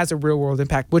has a real world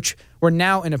impact, which we're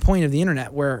now in a point of the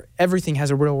internet where everything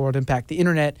has a real world impact. The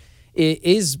internet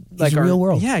is like our real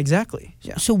world. Yeah, exactly.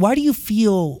 Yeah. So why do you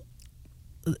feel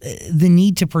the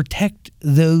need to protect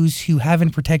those who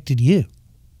haven't protected you?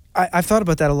 I've thought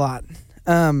about that a lot.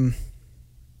 And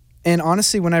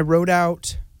honestly, when I wrote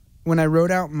out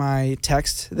my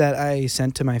text that I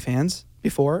sent to my fans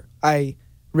before, I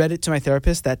read it to my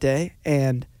therapist that day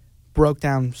and broke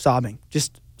down sobbing,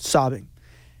 just sobbing.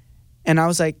 And I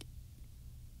was like,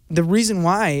 the reason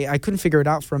why, I couldn't figure it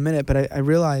out for a minute, but I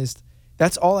realized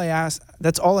that's all I asked.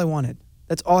 That's all I wanted.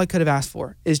 That's all I could have asked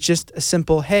for, is just a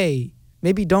simple, hey,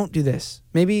 maybe don't do this.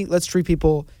 Maybe let's treat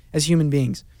people as human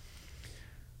beings.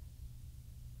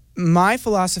 My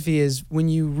philosophy is, when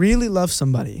you really love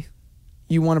somebody,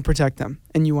 you want to protect them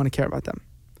and you want to care about them.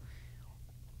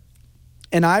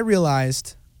 And I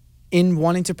realized, in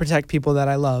wanting to protect people that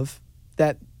I love,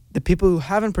 that the people who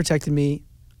haven't protected me,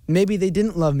 maybe they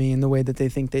didn't love me in the way that they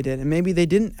think they did. And maybe they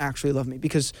didn't actually love me,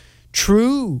 because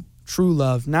true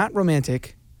love, not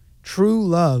romantic, true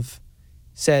love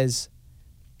says,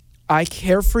 I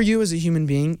care for you as a human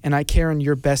being and I care in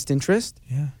your best interest.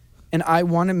 Yeah. And I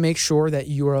want to make sure that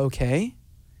you are okay.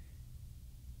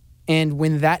 And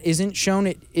when that isn't shown,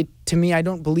 it to me, I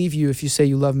don't believe you if you say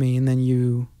you love me and then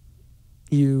you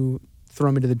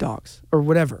throw me to the dogs or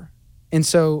whatever. And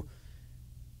so,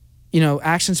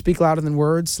 actions speak louder than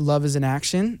words. Love is an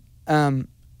action.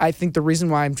 I think the reason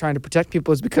why I'm trying to protect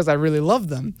people is because I really love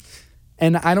them.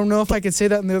 And I don't know if I could say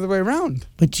that in the other way around.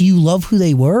 But do you love who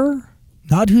they were?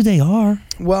 Not who they are.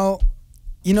 Well,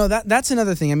 that's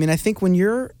another thing. I mean, I think when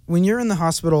you're in the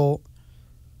hospital,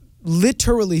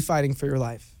 literally fighting for your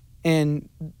life, and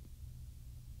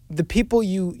the people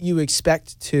you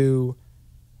expect to,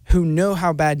 who know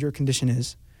how bad your condition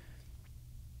is,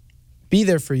 be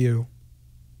there for you,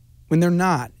 when they're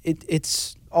not,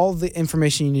 it's all the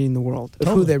information you need in the world of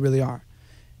who they really are.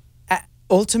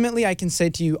 Ultimately, I can say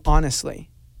to you honestly,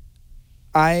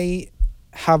 I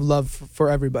have love for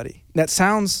everybody. That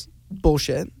sounds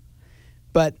bullshit,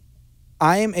 but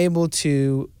I am able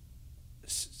to,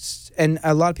 and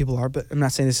a lot of people are, but I'm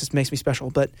not saying this just makes me special,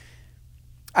 but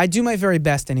I do my very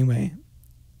best anyway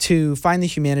to find the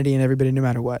humanity in everybody no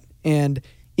matter what. And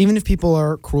even if people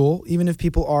are cruel, even if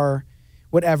people are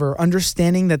whatever,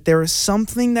 understanding that there is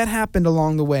something that happened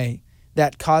along the way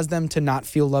that caused them to not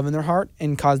feel love in their heart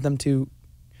and caused them to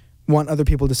want other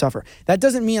people to suffer. That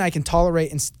doesn't mean I can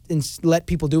tolerate and let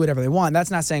people do whatever they want.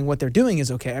 That's not saying what they're doing is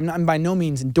okay. I'm by no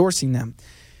means endorsing them.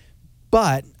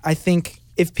 But I think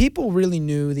if people really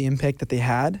knew the impact that they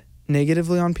had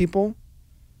negatively on people,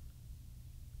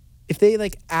 if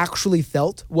they actually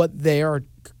felt what they are,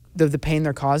 the pain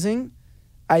they're causing,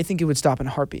 I think it would stop in a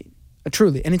heartbeat.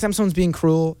 Truly. Anytime someone's being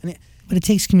cruel. But it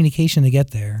takes communication to get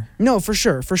there. No, for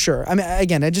sure. I mean,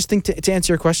 again, I just think to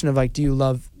answer your question of do you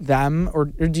love them or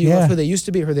do you love who they used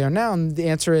to be or who they are now? And the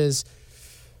answer is,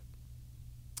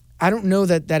 I don't know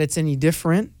that it's any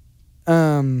different.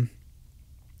 Obviously,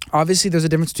 there's a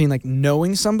difference between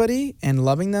knowing somebody and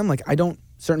loving them.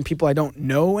 Certain people I don't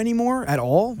know anymore at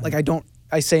all.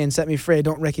 I say and set me free, I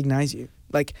don't recognize you.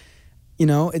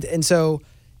 And so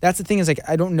that's the thing is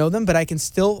I don't know them, but I can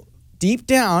still, deep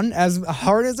down, as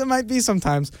hard as it might be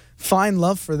sometimes, find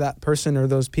love for that person or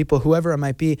those people, whoever it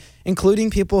might be,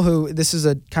 including people who, this is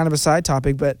a kind of a side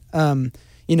topic, but,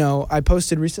 I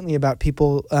posted recently about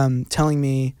people telling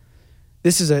me,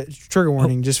 this is a trigger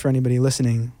warning just for anybody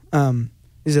listening.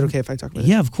 Is it okay if I talk about it?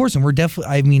 Yeah, of course. And we're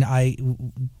definitely,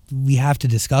 we have to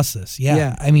discuss this.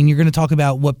 Yeah. I mean, you're going to talk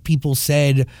about what people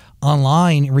said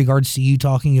online in regards to you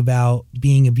talking about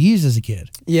being abused as a kid.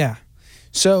 Yeah.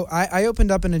 So I opened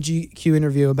up in a GQ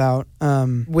interview about,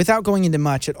 without going into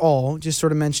much at all, just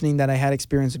sort of mentioning that I had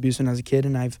experienced abuse when I was a kid,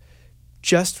 and I've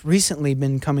just recently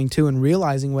been coming to and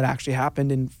realizing what actually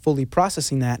happened and fully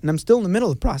processing that. And I'm still in the middle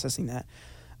of processing that.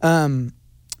 And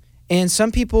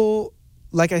some people,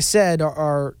 like I said,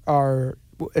 are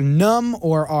numb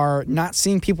or are not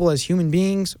seeing people as human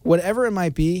beings, whatever it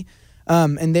might be.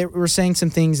 And they were saying some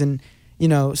things, and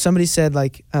somebody said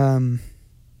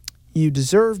you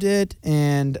deserved it,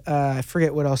 and I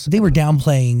forget what else. They were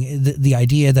downplaying the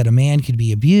idea that a man could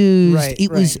be abused. Right,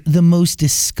 It was the most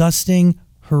disgusting,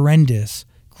 horrendous,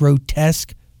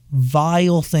 grotesque,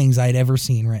 vile things I'd ever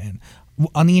seen written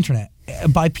on the internet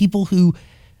by people who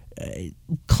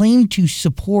claim to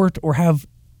support or have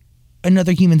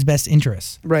another human's best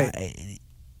interests. Right.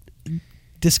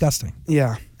 Disgusting.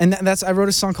 Yeah, and that's I wrote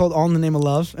a song called "All in the Name of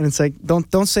Love," and it's like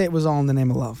don't say it was all in the name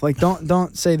of love. Like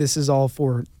don't say this is all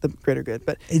for the greater good.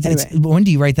 But anyway, when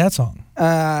do you write that song?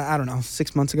 I don't know,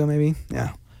 6 months ago maybe.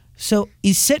 Yeah. So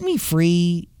is "Set Me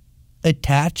Free"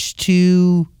 attached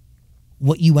to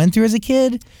what you went through as a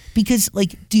kid? Because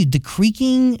like, dude, the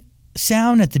creaking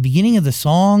sound at the beginning of the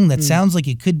song that sounds like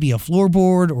it could be a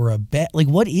floorboard or a bed. Like,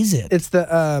 what is it? It's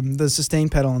the sustain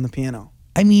pedal on the piano.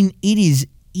 I mean, it is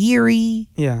eerie.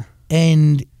 Yeah.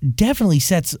 And definitely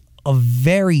sets a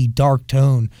very dark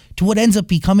tone to what ends up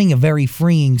becoming a very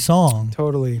freeing song.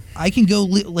 Totally. I can go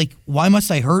like, "Why must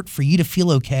I hurt for you to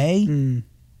feel okay?"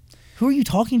 Who are you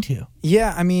talking to?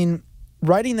 Yeah, I mean,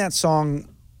 writing that song,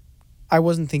 I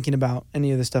wasn't thinking about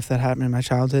any of the stuff that happened in my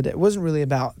childhood. It wasn't really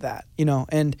about that, you know.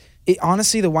 And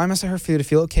honestly, the "Why must I hurt for you to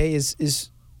feel okay" is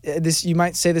this. You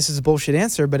might say this is a bullshit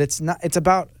answer, but it's not. It's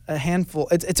about a handful.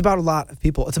 It's about a lot of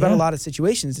people. It's about a lot of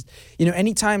situations. You know,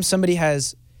 anytime somebody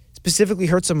has specifically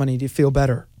hurt somebody to feel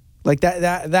better, like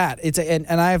that.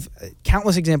 And I have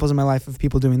countless examples in my life of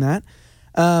people doing that,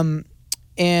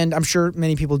 and I'm sure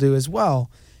many people do as well.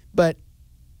 But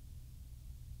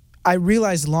I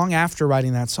realized long after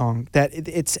writing that song that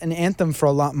it's an anthem for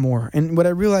a lot more. And what I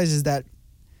realized is that,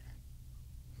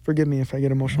 forgive me if I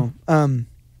get emotional,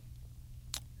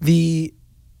 the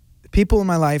people in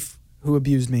my life who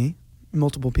abused me,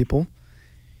 multiple people,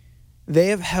 they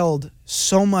have held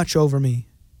so much over me,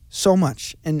 so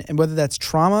much. And whether that's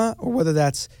trauma or whether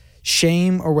that's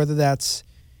shame or whether that's,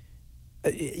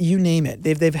 you name it,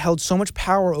 they've held so much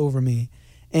power over me.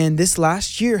 And this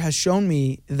last year has shown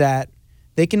me that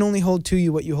they can only hold to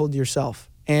you what you hold to yourself.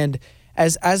 And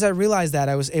as I realized that,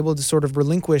 I was able to sort of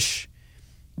relinquish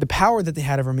the power that they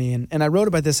had over me. And I wrote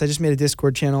about this. I just made a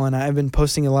Discord channel, and I've been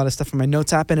posting a lot of stuff on my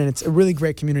Notes app, and it's a really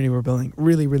great community we're building.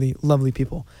 Really, really lovely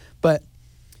people. But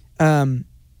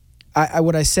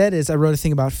what I said is I wrote a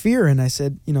thing about fear, and I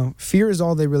said, you know, fear is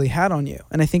all they really had on you.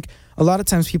 And I think a lot of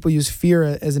times people use fear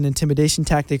as an intimidation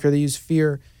tactic, or they use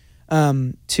fear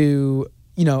to,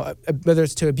 you know, whether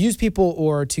it's to abuse people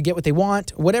or to get what they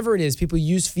want, whatever it is, people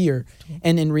use fear.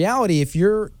 And in reality, if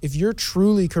you're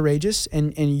truly courageous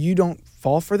and you don't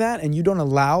fall for that and you don't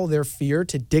allow their fear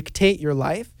to dictate your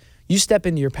life, you step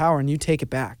into your power and you take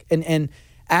it back. And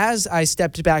as I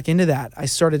stepped back into that, I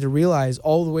started to realize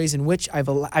all the ways in which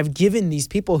I've given these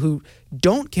people who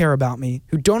don't care about me,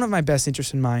 who don't have my best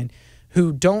interest in mind,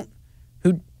 you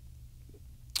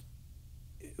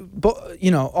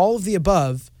know, all of the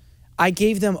above, I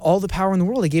gave them all the power in the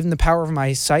world. I gave them the power over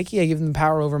my psyche. I gave them the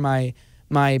power over my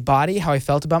body, how I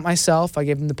felt about myself. I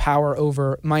gave them the power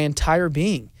over my entire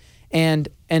being. And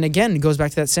again, it goes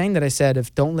back to that saying that I said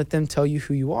of don't let them tell you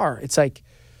who you are. It's like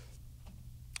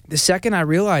the second I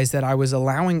realized that I was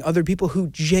allowing other people who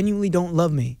genuinely don't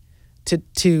love me to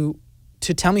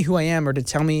tell me who I am, or to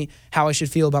tell me how I should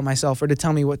feel about myself, or to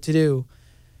tell me what to do,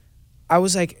 I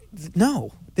was like,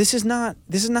 no, this is not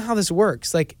how this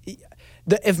works. Like,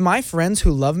 if my friends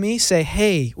who love me say,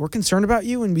 hey, we're concerned about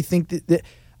you, and we think that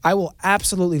I will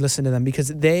absolutely listen to them because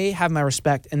they have my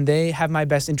respect and they have my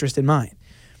best interest in mind.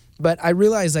 But I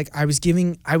realized like I was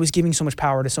giving so much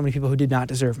power to so many people who did not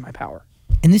deserve my power.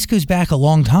 And this goes back a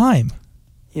long time.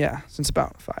 Yeah, since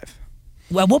about 5.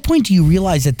 Well, at what point do you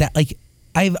realize that like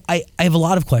I have a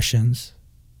lot of questions,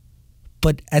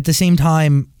 but at the same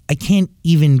time, I can't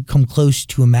even come close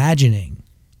to imagining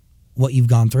what you've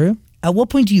gone through. At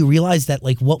what point do you realize that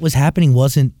like what was happening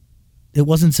wasn't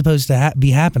supposed to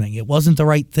be happening? It wasn't the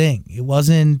right thing. It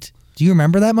wasn't. Do you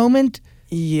remember that moment?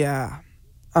 Yeah.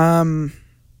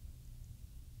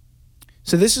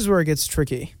 So this is where it gets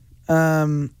tricky.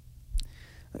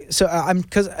 So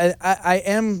I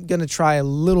am gonna try a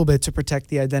little bit to protect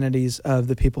the identities of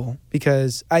the people,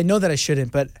 because I know that I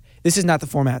shouldn't, but this is not the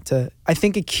format to. I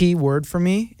think a key word for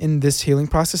me in this healing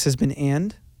process has been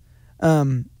 "and,"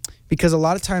 because a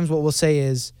lot of times what we'll say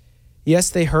is,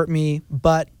 yes, they hurt me,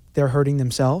 but they're hurting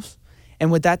themselves,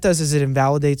 and what that does is it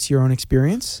invalidates your own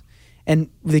experience. And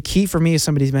the key for me, as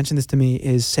somebody's mentioned this to me,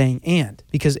 is saying "and,"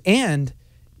 because "and"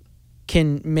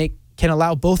 can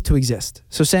allow both to exist.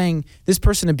 So saying this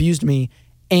person abused me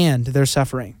and they're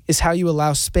suffering is how you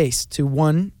allow space to,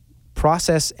 one,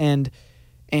 process and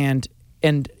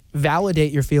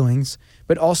validate your feelings,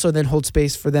 but also then hold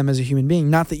space for them as a human being.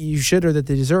 Not that you should or that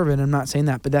they deserve it. I'm not saying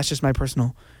that, but that's just my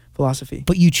personal philosophy.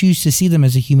 But you choose to see them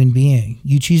as a human being.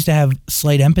 You choose to have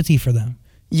slight empathy for them.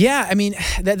 Yeah, I mean,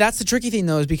 that's the tricky thing,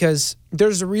 though, is because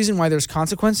there's a reason why there's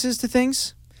consequences to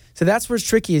things. So that's where it's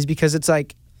tricky, is because it's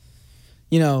like,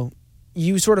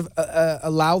 you sort of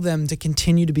allow them to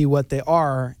continue to be what they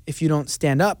are if you don't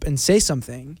stand up and say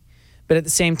something. But at the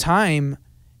same time,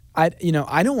 I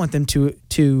don't want them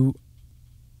to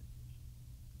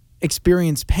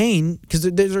experience pain, because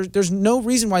there's no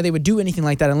reason why they would do anything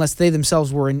like that unless they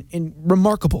themselves were in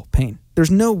remarkable pain.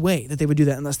 There's no way that they would do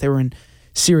that unless they were in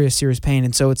serious pain.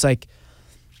 And so it's like,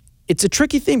 it's a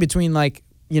tricky thing between like,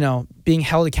 being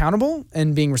held accountable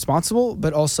and being responsible,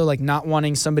 but also like not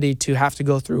wanting somebody to have to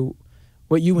go through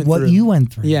what you went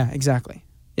through. Yeah, exactly.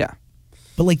 Yeah.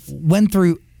 But like went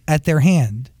through at their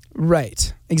hand.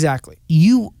 Right. Exactly.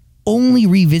 You only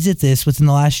revisit this within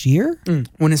the last year?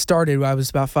 When it started, I was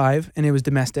about 5 and it was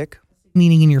domestic.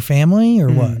 Meaning in your family or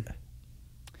what?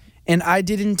 And I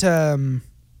didn't,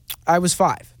 I was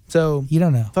 5. So you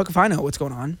don't know. Fuck if I know what's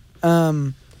going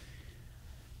on.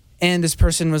 And this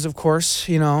person was, of course,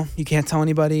 you can't tell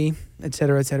anybody, et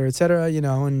cetera, et cetera, et cetera,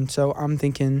 and so I'm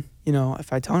thinking,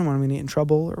 if I tell anyone, I'm going to get in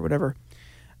trouble or whatever.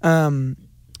 And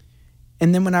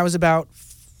then when I was about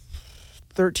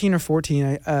 13 or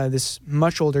 14, this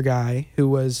much older guy who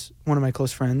was one of my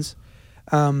close friends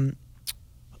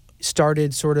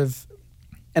started sort of,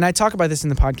 and I talk about this in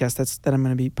the podcast that I'm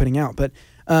going to be putting out, but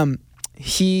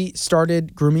he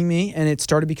started grooming me, and it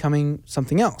started becoming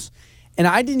something else. And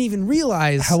I didn't even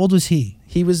realize. How old was he?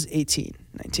 He was 18,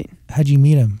 19. How'd you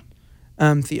meet him?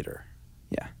 Theater.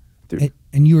 Yeah.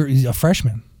 And you were a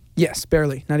freshman? Yes,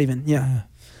 barely. Not even. Yeah.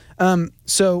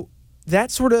 So that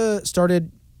sort of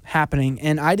started happening,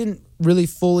 and I didn't really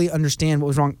fully understand what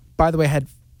was wrong. By the way, I had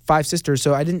 5 sisters,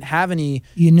 so I didn't have any.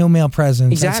 You had no male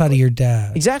presence outside of your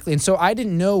dad. Exactly. And so I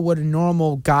didn't know what a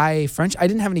normal guy friendship. I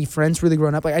didn't have any friends really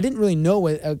growing up. Like, I didn't really know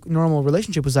what a normal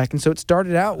relationship was like. And so it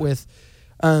started out with,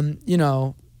 I don't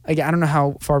know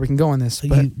how far we can go on this,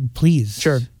 but please.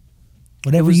 Sure.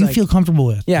 Whatever you feel comfortable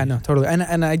with. Yeah, no, totally.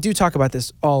 And I do talk about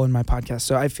this all in my podcast,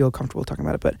 so I feel comfortable talking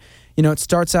about it. But, it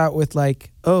starts out with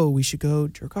like, oh, we should go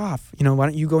jerk off. Why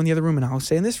don't you go in the other room and I'll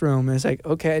stay in this room? And it's like,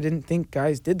 okay, I didn't think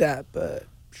guys did that, but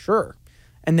sure.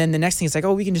 And then the next thing is like,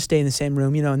 oh, we can just stay in the same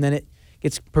room, and then it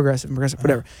gets progressive,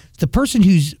 whatever. The person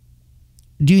who's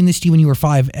doing this to you when you were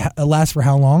 5 lasts for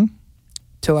how long?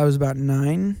 Till I was about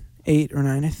 8 or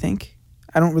 9, I think.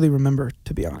 I don't really remember,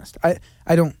 to be honest.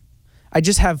 I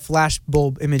just have flash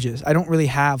bulb images. I don't really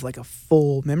have like a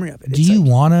full memory of it. Do you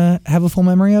want to have a full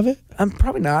memory of it? I'm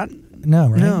probably not. No,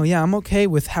 right? No, yeah, I'm okay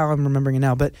with how I'm remembering it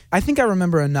now, but I think I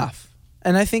remember enough.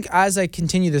 And I think as I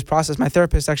continue this process, my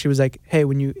therapist actually was like, hey,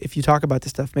 if you talk about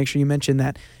this stuff, make sure you mention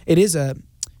that it is a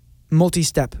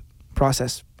multi-step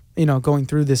process, going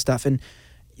through this stuff. And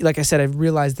like I said, I've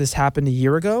realized this happened a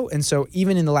year ago. And so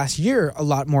even in the last year, a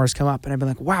lot more has come up. And I've been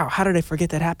like, wow, how did I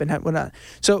forget that happened?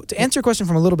 So to answer your question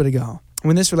from a little bit ago,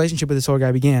 when this relationship with this old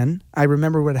guy began, I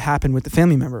remember what happened with the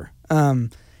family member.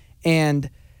 And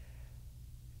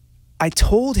I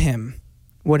told him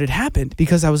what had happened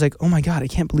because I was like, oh my God, I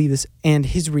can't believe this. And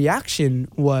his reaction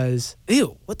was,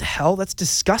 ew, what the hell? That's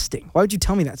disgusting. Why would you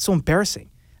tell me that? It's so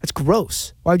embarrassing. That's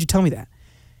gross. Why would you tell me that?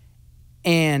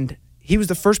 And he was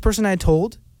the first person I had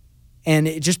told. And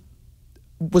it just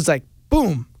was like,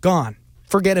 boom, gone.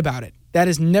 Forget about it. That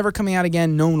is never coming out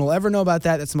again. No one will ever know about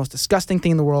that. That's the most disgusting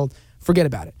thing in the world. Forget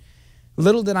about it.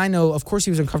 Little did I know, of course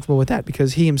he was uncomfortable with that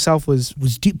because he himself was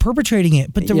perpetrating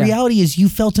it. But the reality is you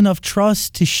felt enough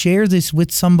trust to share this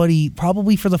with somebody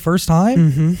probably for the first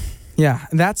time. Mm-hmm. Yeah.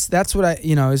 And that's what I,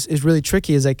 is really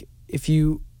tricky is like, if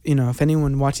if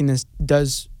anyone watching this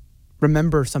does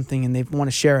remember something and they want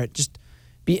to share it, just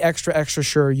be extra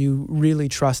sure you really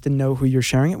trust and know who you're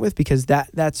sharing it with, because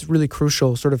that's really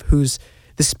crucial, sort of who's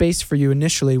the space for you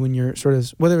initially when you're sort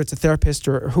of, whether it's a therapist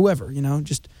or whoever,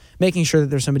 just making sure that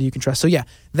there's somebody you can trust. So yeah,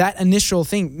 that initial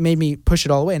thing made me push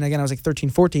it all away. And again, I was like 13,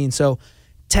 14. So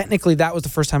technically that was the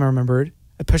first time I remembered.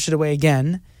 I pushed it away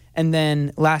again. And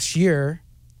then last year,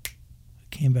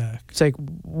 came back. It's like,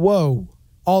 whoa,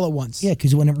 all at once. Yeah,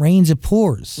 because when it rains, it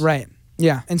pours. Right.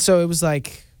 Yeah. And so it was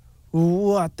like,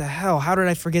 what the hell? How did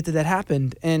I forget that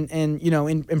happened? And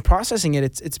in processing it,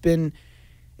 it's been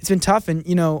tough. And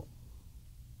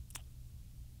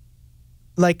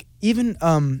like even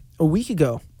a week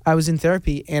ago, I was in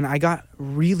therapy and I got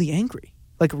really angry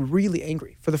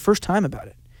for the first time about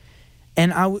it.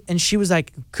 And she was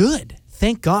like, good,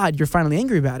 thank God you're finally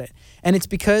angry about it. And it's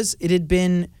because it had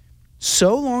been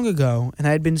so long ago and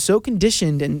I had been so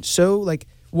conditioned and so like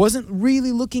wasn't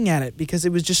really looking at it because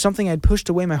it was just something I'd pushed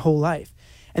away my whole life.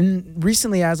 And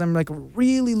recently, as I'm like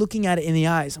really looking at it in the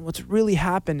eyes and what's really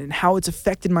happened and how it's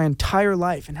affected my entire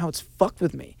life and how it's fucked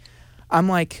with me, I'm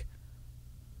like,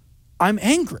 I'm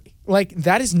angry. Like,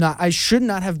 that is not, I should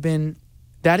not have been,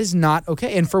 that is not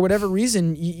okay. And for whatever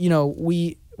reason, you know,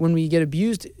 when we get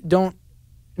abused, don't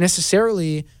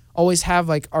necessarily always have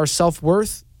like our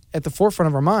self-worth at the forefront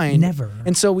of our mind. Never.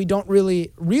 And so we don't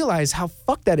really realize how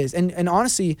fucked that is. And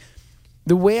honestly,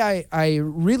 the way I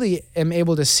really am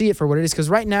able to see it for what it is, because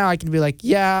right now I can be like,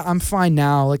 yeah, I'm fine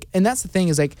now. Like, and that's the thing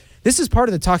is like, this is part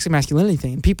of the toxic masculinity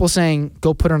thing. People saying,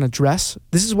 go put on a dress.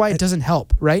 This is why it doesn't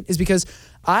help, right? Is because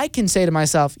I can say to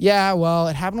myself, yeah, well,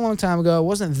 it happened a long time ago. It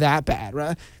wasn't that bad,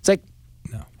 right? It's like,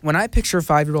 No. When I picture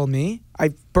 5-year-old me, I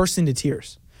burst into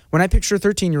tears. When I picture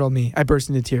 13-year-old me, I burst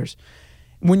into tears.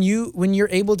 When you're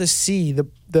able to see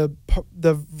the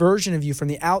version of you from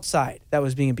the outside that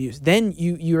was being abused, then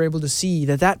you're able to see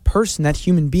that person, that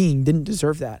human being, didn't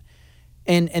deserve that,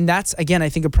 and that's again I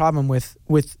think a problem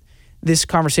with this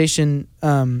conversation,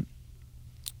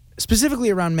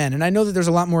 specifically around men. And I know that there's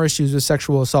a lot more issues with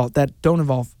sexual assault that don't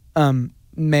involve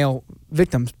male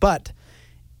victims, but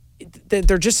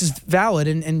they're just as valid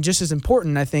and just as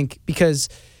important, I think, because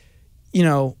you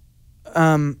know.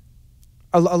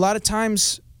 A lot of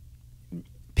times,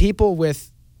 people who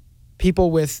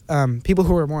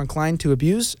are more inclined to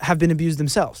abuse have been abused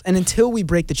themselves. And until we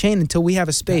break the chain, until we have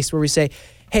a space where we say,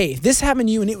 hey, if this happened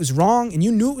to you and it was wrong and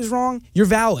you knew it was wrong, you're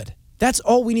valid. That's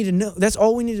all we need to know. That's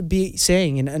all we need to be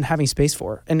saying and having space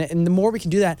for. And the more we can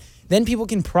do that, then people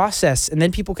can process, and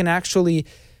then people can actually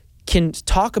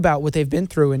talk about what they've been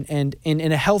through and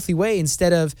in a healthy way,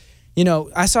 instead of, you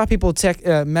know, I saw people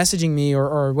messaging me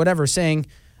or whatever saying,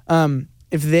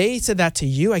 if they said that to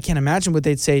you, I can't imagine what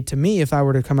they'd say to me if I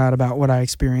were to come out about what I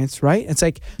experienced, right? It's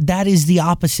like, that is the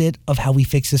opposite of how we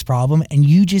fix this problem. And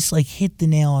you just like hit the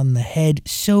nail on the head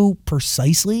so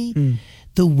precisely.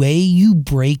 The way you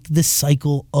break the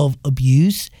cycle of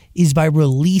abuse is by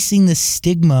releasing the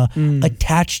stigma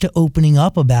attached to opening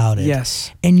up about it.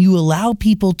 yes. And you allow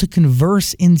people to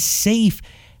converse in safe,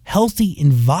 healthy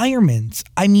environments.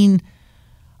 I mean,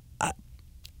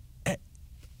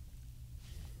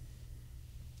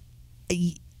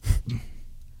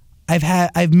 I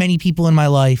have many people in my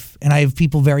life, and I have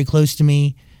people very close to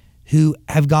me who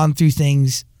have gone through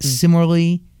things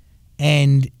similarly,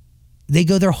 and they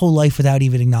go their whole life without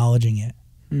even acknowledging it.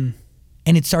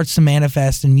 And it starts to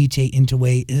manifest and mutate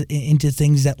into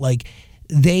things that like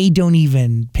they don't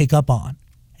even pick up on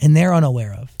and they're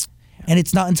unaware of. And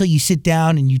it's not until you sit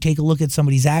down and you take a look at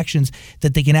somebody's actions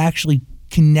that they can actually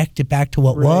connect it back to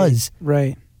what was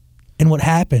Right. and what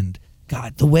happened.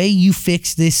 God, the way you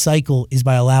fix this cycle is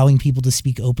by allowing people to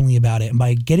speak openly about it and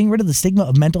by getting rid of the stigma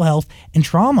of mental health and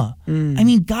trauma. I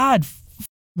mean, God,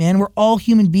 man, we're all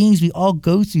human beings. We all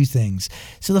go through things.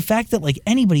 So the fact that like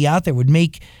anybody out there would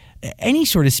make any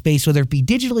sort of space, whether it be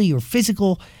digitally or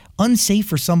physical, unsafe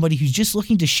for somebody who's just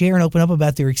looking to share and open up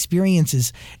about their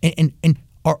experiences and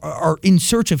are in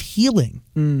search of healing,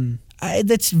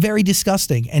 that's very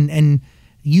disgusting. And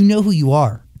you know who you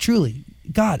are, truly.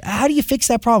 God, how do you fix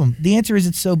that problem? The answer is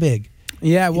it's so big.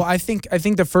 Yeah, well, I think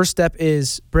the first step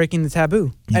is breaking the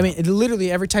taboo. Yeah. I mean,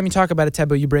 literally every time you talk about a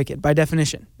taboo, you break it by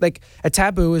definition. Like a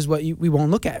taboo is what we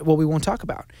won't look at, what we won't talk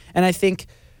about. And I think,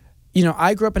 you know,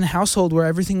 I grew up in a household where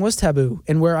everything was taboo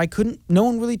and where no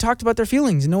one really talked about their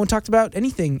feelings and no one talked about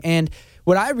anything. And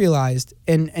what I realized,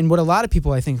 and what a lot of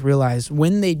people I think realize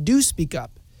when they do speak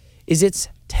up, is it's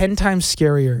 10 times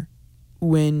scarier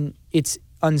when it's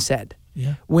unsaid.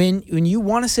 Yeah. When you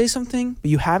want to say something but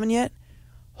you haven't yet,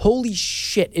 holy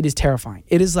shit, it is terrifying.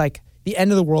 It is like the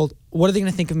end of the world. What are they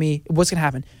going to think of me? What's going to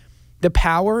happen? The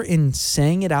power in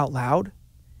saying it out loud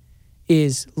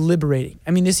is liberating.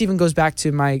 I mean, this even goes back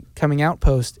to my coming out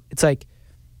post. It's like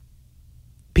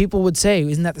people would say,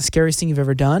 isn't that the scariest thing you've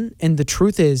ever done? And the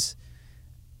truth is,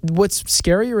 what's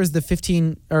scarier is the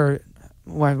 15, or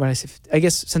why I say, I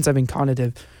guess since I've been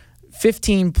cognitive,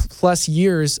 15 plus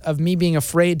years of me being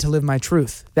afraid to live my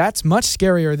truth. That's much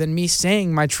scarier than me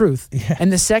saying my truth. Yeah.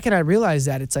 And the second I realized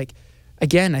that, it's like,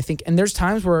 again, I think, and there's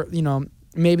times where, you know,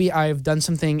 maybe I've done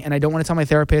something and I don't want to tell my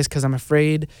therapist because I'm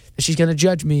afraid that she's going to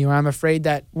judge me, or I'm afraid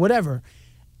that whatever.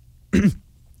 And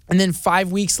then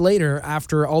 5 weeks later,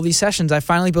 after all these sessions, I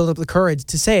finally built up the courage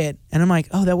to say it. And I'm like,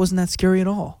 oh, that wasn't that scary at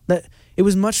all. That it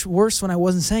was much worse when I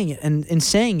wasn't saying it. And in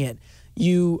saying it,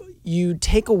 you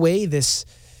take away this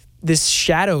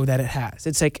shadow that it has.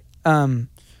 It's like,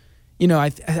 you know, I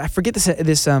forget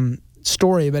this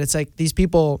story, but it's like these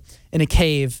people in a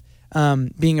cave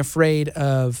being afraid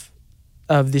of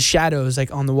of the shadows like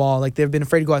on the wall. Like they've been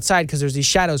afraid to go outside because there's these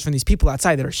shadows from these people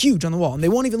outside that are huge on the wall, and they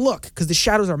won't even look because the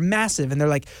shadows are massive, and they're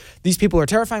like, these people are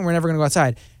terrifying, we're never gonna go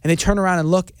outside. And they turn around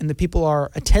and look, and the people are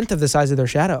a tenth of the size of their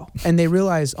shadow, and they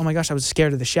realize, oh my gosh, I was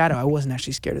scared of the shadow, I wasn't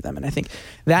actually scared of them. And I think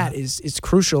that is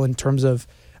crucial in terms of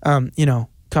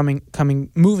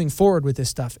moving forward with this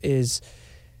stuff. Is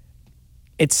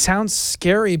it sounds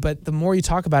scary, but the more you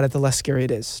talk about it, the less scary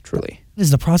it is, truly.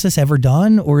 Is the process ever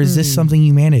done, or is this something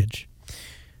you manage?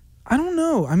 I don't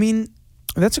know. I mean,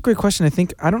 that's a great question.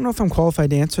 I don't know if I'm qualified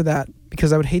to answer that,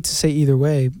 because I would hate to say either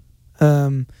way.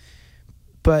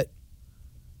 But,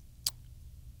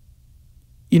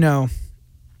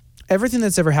 everything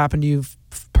that's ever happened to you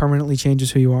permanently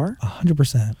changes who you are.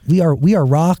 100%. We are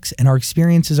rocks, and our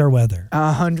experience is our weather.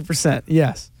 100%.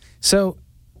 Yes. So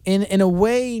in a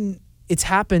way, it's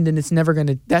happened, and that's never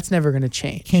gonna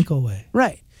change. Can't go away.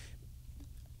 Right.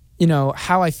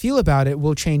 How I feel about it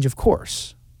will change, of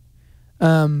course.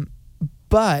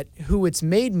 But who it's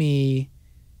made me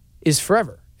is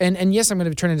forever. And yes, I'm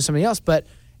going to turn into somebody else, but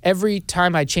every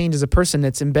time I change as a person,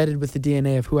 it's embedded with the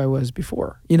DNA of who I was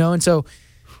before, and so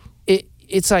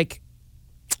it's like,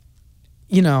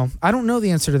 I don't know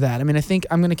the answer to that. I mean, I think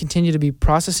I'm going to continue to be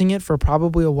processing it for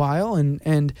probably a while.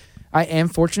 And I am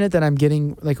fortunate that I'm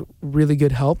getting like really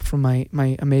good help from my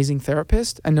amazing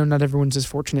therapist. I know not everyone's as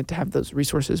fortunate to have those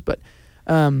resources, but,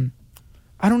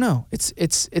 I don't know.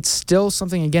 It's still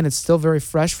something, again, it's still very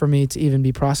fresh for me to even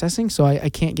be processing. So I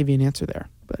can't give you an answer there,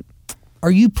 but.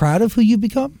 Are you proud of who you've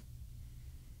become?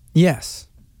 Yes.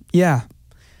 Yeah.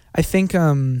 I think,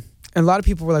 a lot of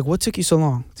people were like, what took you so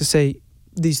long to say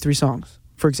these 3 songs,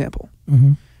 for example?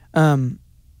 Mm-hmm.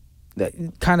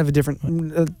 Kind of a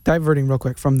different, diverting real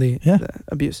quick from the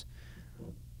abuse.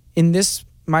 In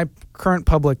my current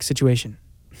public situation,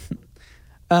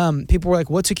 people were like,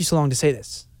 what took you so long to say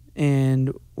this?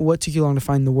 And what took you long to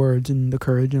find the words and the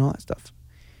courage and all that stuff?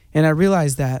 And I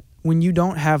realized that when you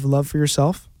don't have love for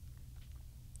yourself,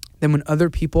 then when other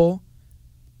people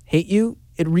hate you,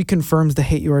 it reconfirms the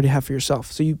hate you already have for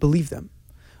yourself. So you believe them.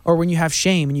 Or when you have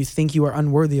shame and you think you are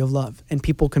unworthy of love and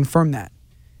people confirm that,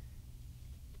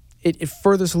 it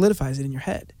further solidifies it in your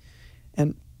head.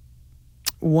 And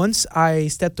once I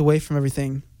stepped away from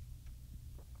everything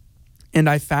and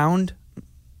I found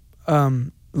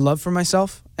love for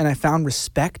myself and I found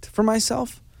respect for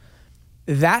myself,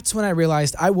 that's when I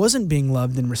realized I wasn't being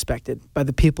loved and respected by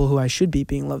the people who I should be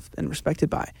being loved and respected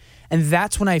by. And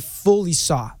that's when I fully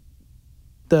saw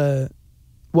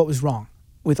what was wrong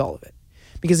with all of it.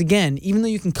 Because again, even though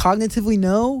you can cognitively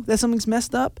know that something's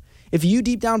messed up, if you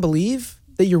deep down believe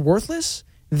that you're worthless,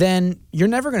 then you're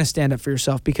never going to stand up for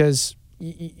yourself, because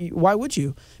why would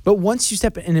you? But once you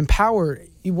step in and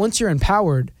once you're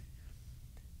empowered,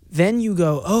 then you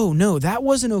go, oh no, that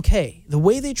wasn't okay. The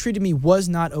way they treated me was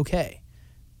not okay,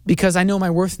 because I know my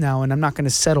worth now and I'm not going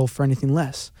to settle for anything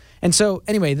less. And so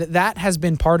anyway, that has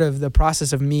been part of the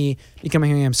process of me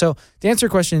becoming who I am. So to answer your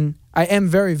question, I am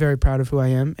very, very proud of who I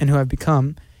am and who I've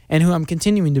become and who I'm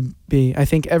continuing to be. I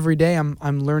think every day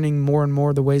I'm learning more and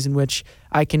more the ways in which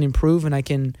I can improve and I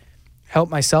can help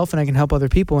myself and I can help other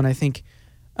people. And I think,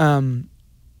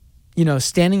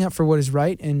 standing up for what is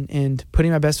right and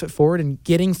putting my best foot forward and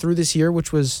getting through this year,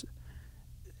 which was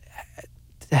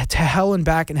to hell and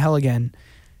back and hell again,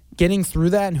 getting through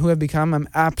that and who I've become, I'm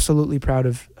absolutely proud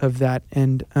of that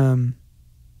and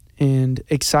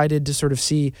excited to sort of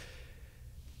see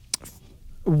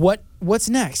what's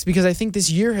next, because I think this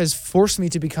year has forced me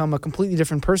to become a completely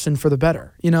different person for the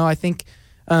better. I think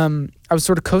I was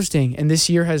sort of coasting, and this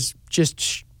year has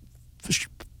just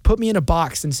put me in a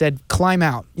box and said, climb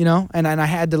out, and I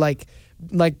had to like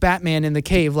Batman in the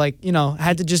cave, I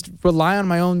had to just rely on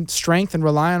my own strength and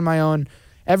rely on my own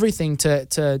everything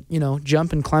to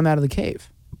jump and climb out of the cave.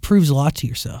 Proves a lot to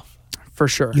yourself. For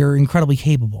sure. You're incredibly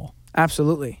capable.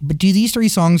 Absolutely. But do these 3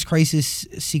 songs, Crisis,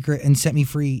 Secret, and Set Me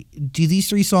Free, do these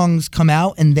 3 songs come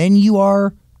out and then you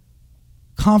are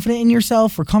confident in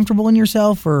yourself or comfortable in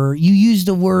yourself? Or you used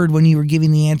a word when you were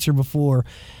giving the answer before,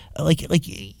 and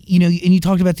you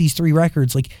talked about these 3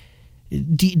 records.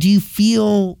 Do you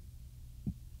feel,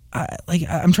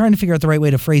 I'm trying to figure out the right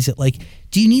way to phrase it.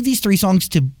 Do you need these 3 songs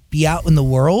to be out in the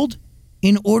world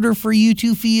in order for you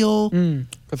to feel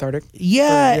cathartic?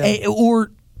 Yeah.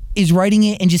 Or is writing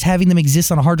it and just having them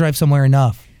exist on a hard drive somewhere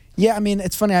enough? Yeah, I mean,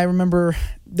 it's funny. I remember,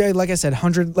 like I said,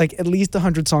 at least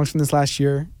 100 songs from this last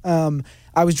year.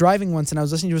 I was driving once and I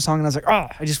was listening to a song and I was like, oh,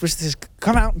 I just wish this could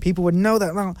come out and people would know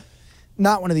that. No,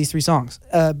 not one of these 3 songs.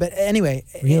 But anyway.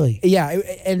 Really? Yeah.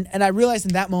 And I realized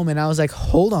in that moment, I was like,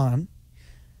 hold on.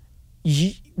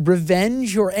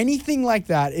 revenge or anything like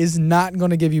that is not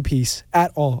going to give you peace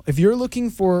at all. If you're looking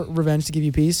for revenge to give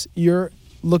you peace, you're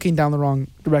looking down the wrong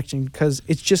direction, because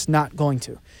it's just not going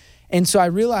to. And so I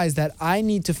realized that I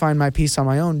need to find my peace on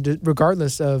my own,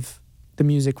 regardless of the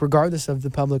music, regardless of the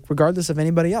public, regardless of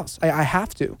anybody else. I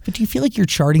have to. But do you feel like you're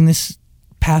charting this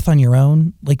path on your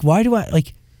own? Like, why do I,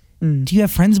 like, do you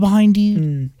have friends behind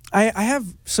you? I have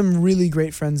some really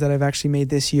great friends that I've actually made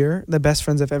this year, the best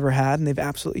friends I've ever had, and they've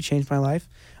absolutely changed my life.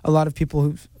 A lot of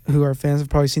people who are fans have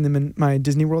probably seen them in my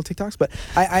Disney World TikToks, but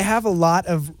I have a lot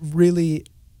of really,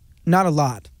 not a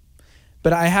lot,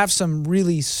 but I have some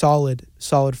really solid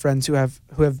friends who have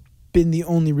been the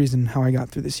only reason how I got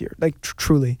through this year, like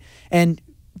truly. And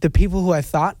the people who I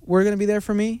thought were going to be there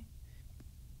for me,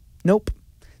 nope.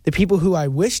 The people who I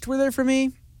wished were there for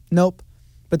me, nope.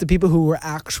 But the people who were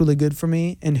actually good for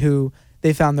me and who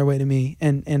they found their way to me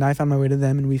and I found my way to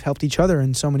them, and we've helped each other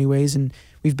in so many ways, and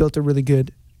we've built a really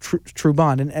good, true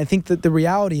bond. And I think that the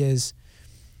reality is,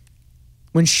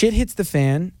 when shit hits the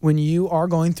fan, when you are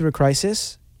going through a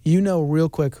crisis, you know real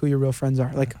quick who your real friends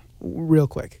are, like real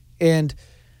quick. And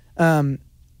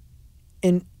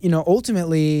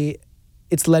ultimately,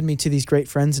 it's led me to these great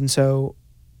friends, and so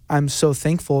I'm so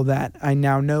thankful that I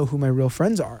now know who my real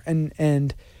friends are,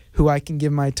 and who I can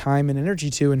give my time and energy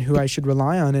to, and who I should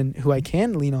rely on, and who I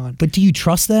can lean on. But do you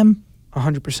trust them?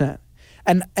 100%.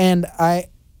 And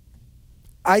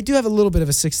I do have a little bit of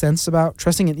a sixth sense about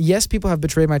trusting. And yes, people have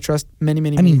betrayed my trust many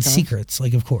times. Secrets,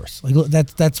 like, of course. Like,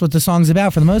 that's what the song's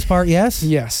about for the most part, yes?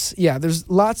 Yes. Yeah, there's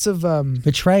lots of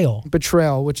betrayal,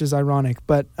 which is ironic.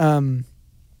 But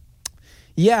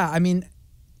yeah, I mean,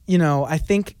 I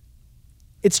think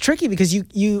it's tricky because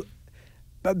you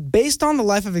based on the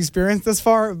life I've experienced thus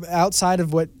far, outside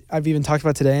of what I've even talked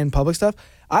about today and public stuff,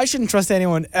 I shouldn't trust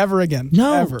anyone ever again.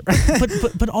 No, ever.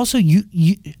 but also you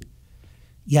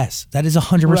yes, that is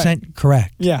 100%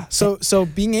 correct. Yeah. So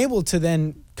being able to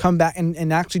then come back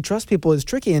and actually trust people is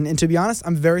tricky. And to be honest,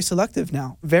 I'm very selective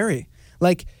now. Very.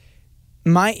 Like,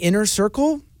 my inner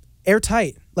circle,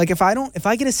 airtight. Like, if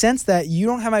I get a sense that you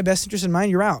don't have my best interest in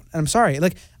mind, you're out. And I'm sorry.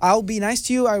 Like, I'll be nice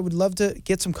to you. I would love to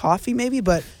get some coffee maybe,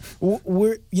 but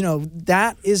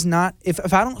that is not,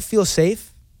 if I don't feel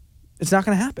safe, it's not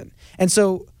going to happen. And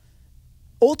so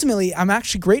ultimately, I'm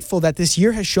actually grateful that this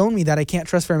year has shown me that I can't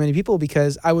trust very many people,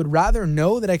 because I would rather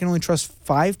know that I can only trust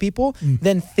 5 people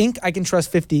than think I can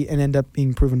trust 50 and end up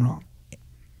being proven wrong.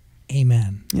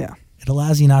 Amen. Yeah. It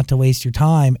allows you not to waste your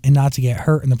time and not to get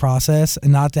hurt in the process,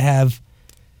 and not to have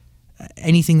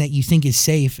anything that you think is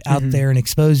safe out there and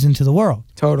exposed into the world.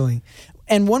 Totally.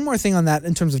 And one more thing on that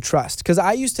in terms of trust, because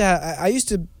I used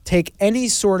to take any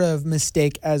sort of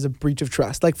mistake as a breach of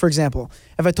trust. Like, for example,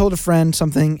 if I told a friend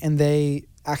something and they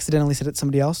accidentally said it to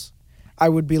somebody else, I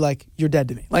would be like, you're dead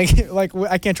to me. Like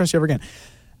I can't trust you ever again.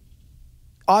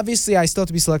 Obviously, I still have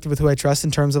to be selective with who I trust,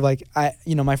 in terms of, like,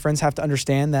 my friends have to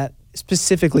understand that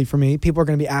specifically for me, people are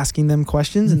going to be asking them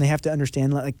questions and they have to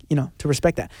understand, like, to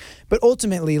respect that. But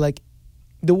ultimately, like,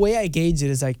 the way I gauge it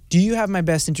is, like, do you have my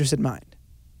best interest in mind?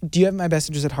 Do you have my best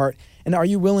interest at heart? And are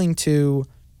you willing to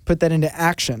put that into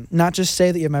action? Not just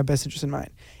say that you have my best interest in mind.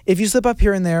 If you slip up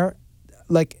here and there,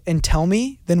 like, and tell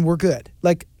me, then we're good.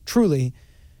 Like, truly.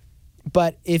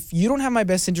 But if you don't have my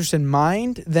best interest in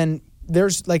mind, then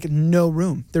there's, like, no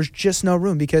room. There's just no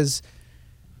room, because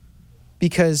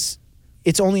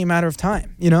it's only a matter of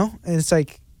time, And it's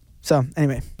like, so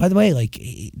anyway. By the way, like,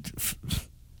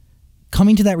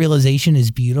 coming to that realization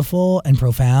is beautiful and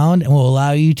profound, and will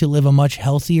allow you to live a much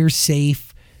healthier,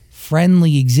 safe,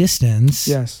 friendly existence.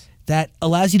 Yes. That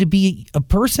allows you to be a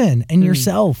person and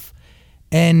yourself.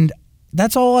 And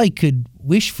that's all I could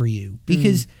wish for you,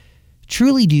 because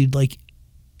truly, dude, like,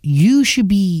 you should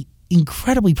be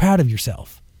incredibly proud of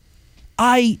yourself.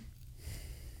 I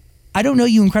don't know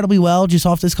you incredibly well just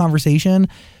off this conversation,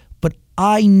 but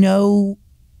I know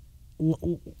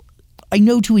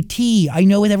to a T, I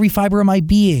know with every fiber of my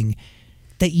being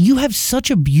that you have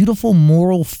such a beautiful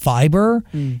moral fiber,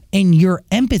 and your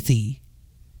empathy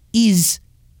is,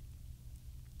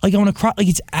 like, I want to cry, like,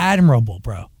 it's admirable,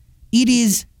 bro. It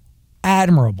is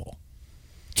admirable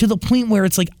to the point where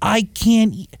it's like, I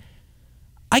can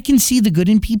see the good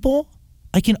in people.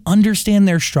 I can understand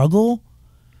their struggle,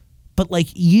 but, like,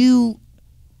 you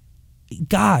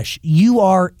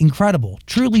are incredible.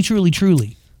 Truly, truly,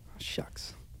 truly.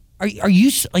 Shucks. Are you,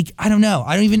 like, I don't know.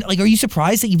 I don't even, like, are you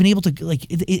surprised that you've been able to, like,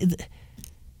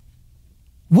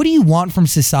 what do you want from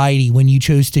society when you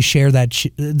chose to share that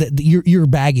your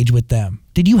baggage with them?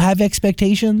 Did you have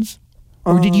expectations?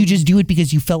 Or did you just do it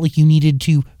because you felt like you needed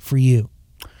to for you?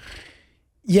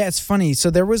 Yeah, it's funny.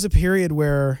 So there was a period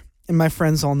where, and my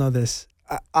friends all know this,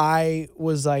 I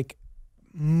was like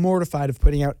mortified of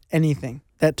putting out anything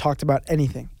that talked about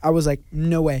anything. I was like,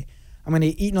 no way. I'm going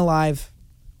to get eaten alive,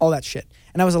 all that shit.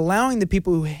 And I was allowing the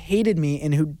people who hated me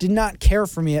and who did not care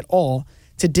for me at all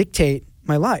to dictate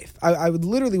my life. I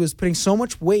literally was putting so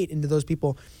much weight into those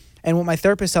people. And what my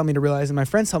therapist helped me to realize and my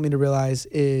friends helped me to realize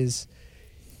is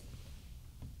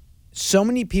so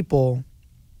many people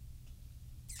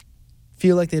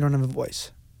feel like they don't have a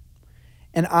voice.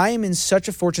 And I am in such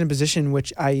a fortunate position in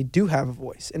which I do have a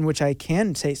voice, in which I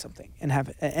can say something and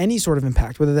have any sort of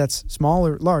impact, whether that's small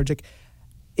or large. Like,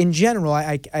 in general,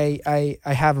 I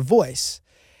have a voice.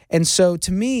 And so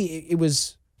to me,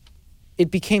 it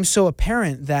became so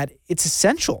apparent that it's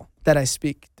essential that I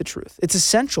speak the truth. It's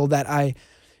essential that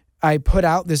I put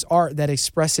out this art that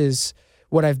expresses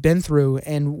what I've been through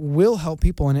and will help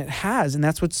people, and it has. And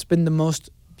that's what's been the most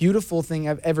beautiful thing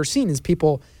I've ever seen is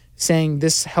people saying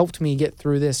this helped me get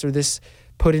through this, or this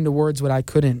put into words what I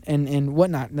couldn't, and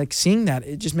whatnot. Like, seeing that,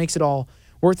 it just makes it all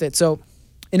worth it. So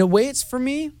in a way it's for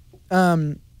me,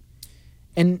 and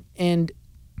in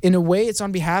a way it's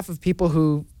on behalf of people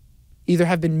who either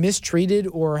have been mistreated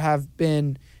or have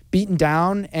been beaten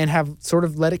down and have sort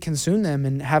of let it consume them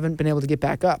and haven't been able to get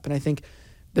back up. And I think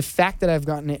the fact that I've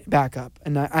gotten it back up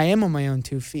and I am on my own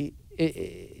 2 feet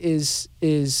is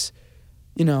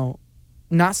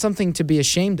not something to be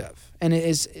ashamed of. And it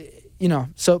is,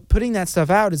 so putting that stuff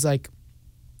out is like,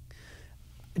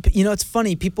 it's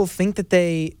funny. People think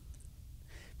that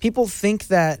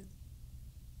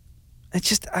it's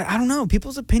just, I don't know.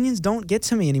 People's opinions don't get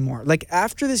to me anymore. Like,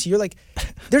 after this year, like,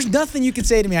 there's nothing you can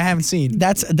say to me I haven't seen.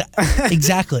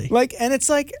 Exactly. Like, and it's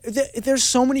like, there's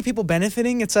so many people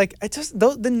benefiting. It's like,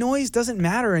 the noise doesn't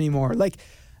matter anymore. Like,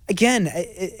 again,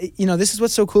 this is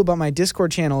what's so cool about my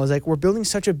Discord channel is like, we're building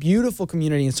such a beautiful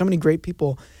community and so many great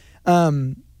people.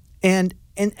 And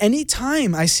any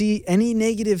time I see any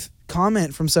negative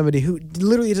comment from somebody who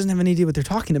literally doesn't have any idea what they're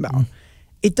talking about,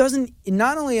 it doesn't,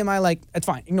 not only am I like, it's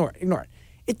fine, ignore it.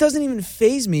 It doesn't even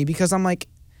faze me because I'm like,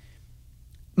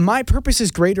 my purpose is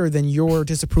greater than your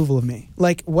disapproval of me.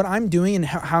 Like, what I'm doing and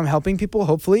how I'm helping people,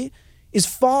 hopefully, is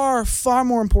far, far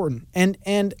more important. And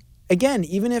again,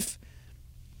 even if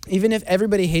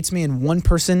everybody hates me and one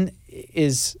person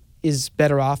is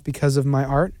better off because of my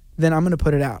art, then I'm going to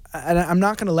put it out. And I'm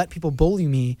not going to let people bully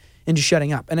me into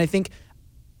shutting up. And I think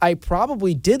I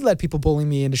probably did let people bully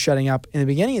me into shutting up in the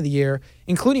beginning of the year,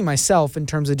 including myself, in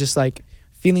terms of just like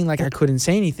feeling like I couldn't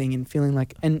say anything and feeling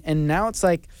like, and now it's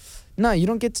like, no, you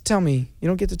don't get to tell me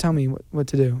what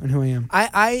to do and who I am.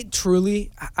 I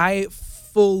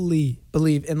fully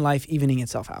believe in life evening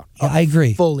itself out. Yeah, I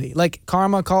agree. Fully. Like,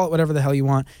 karma, call it whatever the hell you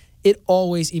want. It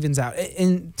always evens out.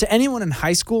 And to anyone in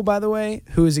high school, by the way,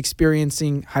 who is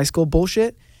experiencing high school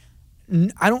bullshit,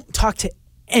 I don't talk to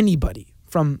anybody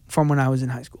from when I was in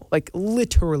high school. Like,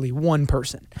 literally one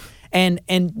person. And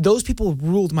those people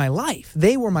ruled my life.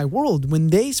 They were my world. When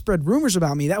they spread rumors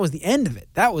about me, that was the end of it.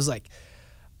 That was like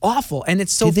awful. And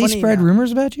it's so funny. Did they spread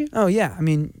rumors about you? Oh, yeah. I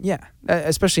mean, yeah.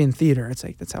 Especially in theater. It's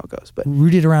like, that's how it goes. But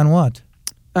rooted around what?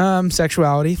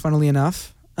 Sexuality, funnily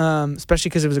enough. Especially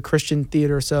because it was a Christian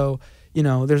theater. So,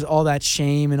 there's all that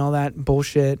shame and all that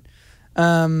bullshit.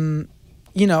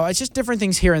 It's just different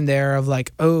things here and there of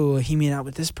like, oh, he made out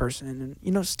with this person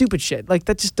and, stupid shit. Like,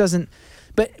 that just doesn't,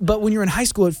 but when you're in high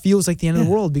school, it feels like the end of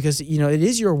the world because, it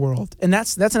is your world. And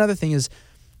that's another thing is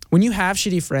when you have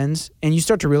shitty friends and you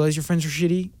start to realize your friends are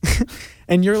shitty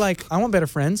and you're like, I want better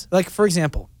friends. Like, for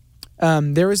example,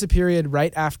 there was a period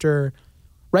right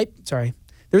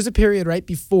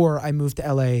before I moved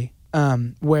to LA,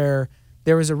 where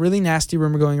there was a really nasty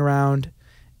rumor going around,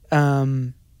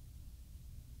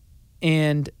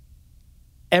 and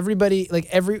everybody, like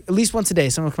at least once a day,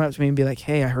 someone would come up to me and be like,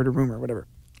 hey, I heard a rumor, whatever.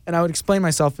 And I would explain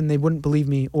myself and they wouldn't believe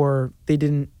me or they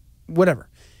didn't, whatever.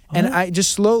 Oh. And I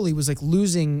just slowly was like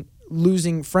losing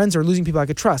friends or losing people I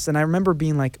could trust. And I remember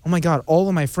being like, oh my God, all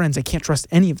of my friends, I can't trust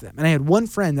any of them. And I had one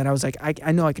friend that I was like,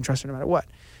 I know I can trust her no matter what.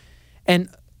 And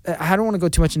I don't want to go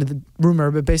too much into the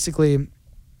rumor, but basically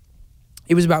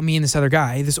it was about me and this other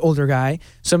guy, this older guy.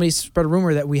 Somebody spread a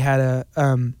rumor that we had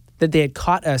that they had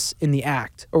caught us in the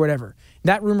act or whatever.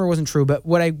 That rumor wasn't true, but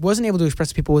what I wasn't able to express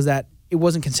to people was that it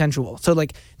wasn't consensual. So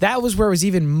like that was where it was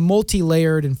even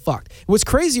multi-layered and fucked. What's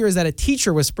crazier is that a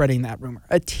teacher was spreading that rumor.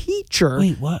 A teacher.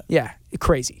 Wait, what? Yeah,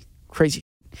 crazy.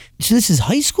 So this is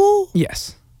high school?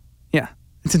 Yes. Yeah,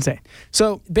 it's insane.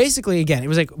 So basically, again, it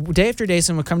was like day after day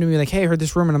someone would come to me like, hey, I heard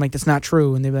this rumor. And I'm like, that's not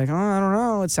true. And they'd be like, oh, I don't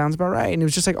know. It sounds about right. And it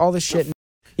was just like all this shit.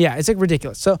 Yeah, it's like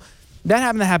ridiculous. So that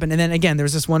happened. And then again, there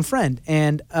was this one friend.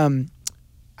 And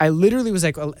I literally was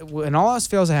like, when all else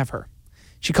fails, I have her.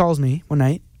 She calls me one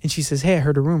night And she says, hey, I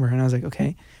heard a rumor. And I was like, okay.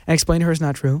 And I explained to her it's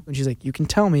not true. And she's like, you can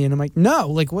tell me. And I'm like, no,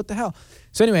 like, what the hell?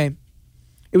 So anyway,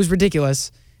 it was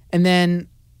ridiculous. And then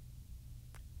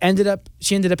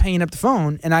she ended up hanging up the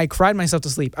phone, and I cried myself to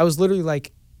sleep. I was literally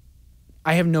like,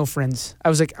 I have no friends. I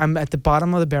was like, I'm at the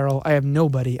bottom of the barrel. I have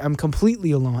nobody. I'm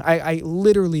completely alone. I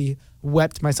literally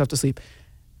wept myself to sleep.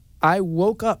 I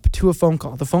woke up to a phone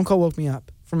call. The phone call woke me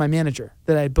up from my manager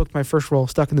that I had booked my first role,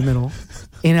 Stuck in the Middle,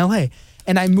 in LA.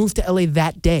 And I moved to LA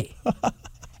that day.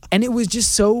 And it was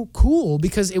just so cool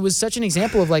because it was such an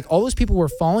example of like all those people were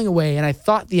falling away, and I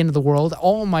thought the end of the world.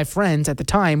 All my friends at the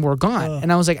time were gone.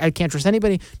 And I was like, I can't trust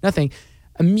anybody, nothing.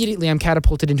 Immediately I'm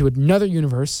catapulted into another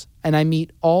universe, and I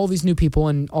meet all these new people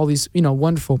and all these,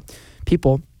 wonderful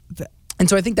people. And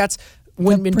so I think that's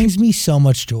when brings me so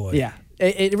much joy. Yeah.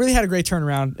 It really had a great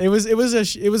turnaround. It was a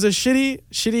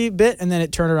shitty bit, and then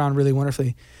it turned around really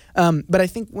wonderfully. But I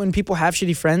think when people have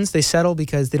shitty friends, they settle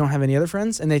because they don't have any other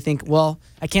friends, and they think, well,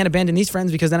 I can't abandon these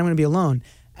friends because then I'm going to be alone.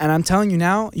 And I'm telling you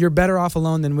now, you're better off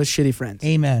alone than with shitty friends.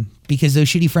 Amen. Because those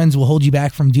shitty friends will hold you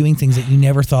back from doing things that you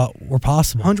never thought were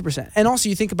possible. 100%. And also,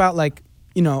 you think about like,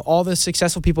 all the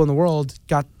successful people in the world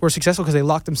were successful because they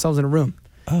locked themselves in a room.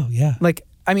 Oh yeah. Like,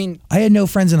 I mean, I had no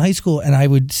friends in high school, and I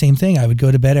would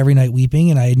go to bed every night weeping,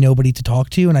 and I had nobody to talk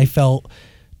to, and I felt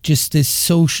just this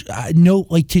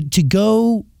to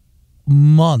go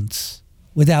months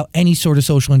without any sort of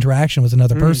social interaction with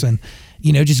another person,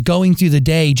 just going through the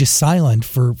day just silent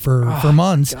for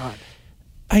months. God.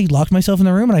 I locked myself in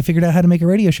the room and I figured out how to make a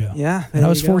radio show. Yeah. And I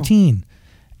was 14.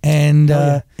 And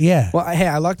yeah. Well, hey,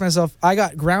 I locked myself. I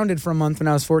got grounded for a month when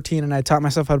I was 14, and I taught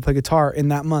myself how to play guitar in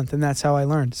that month, and that's how I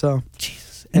learned. So,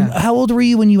 Jesus. And how old were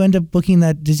you when you ended up booking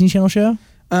that Disney Channel show?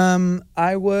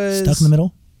 I was Stuck in the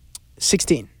Middle.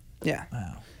 16. Yeah.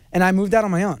 Wow. And I moved out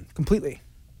on my own completely.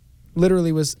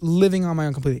 Literally was living on my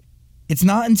own completely. It's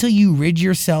not until you rid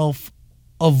yourself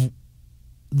of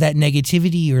that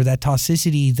negativity or that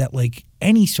toxicity that like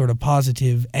any sort of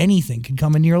positive anything can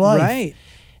come into your life. Right.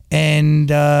 And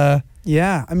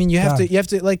yeah, I mean, you have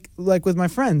to like with my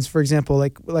friends, for example,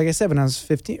 like I said, when I was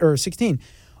 15 or 16,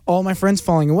 all my friends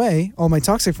falling away, all my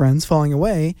toxic friends falling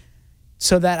away,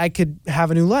 so that I could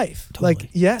have a new life. Totally. Like,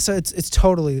 yeah, so it's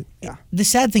totally, yeah. The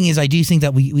sad thing is I do think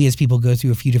that we as people go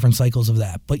through a few different cycles of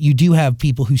that, but you do have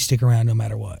people who stick around no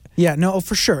matter what. Yeah, no,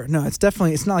 for sure. No, it's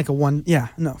not like a one, yeah,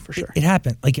 no, for sure. It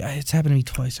happened. Like, it's happened to me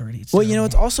twice already. Well,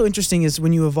 what's also interesting is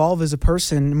when you evolve as a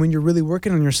person, when you're really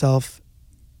working on yourself,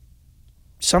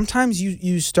 sometimes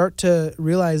you start to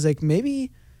realize like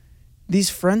maybe these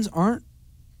friends are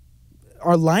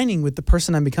aligning with the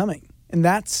person I'm becoming. And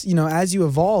that's, as you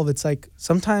evolve, it's like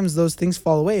sometimes those things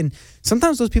fall away. And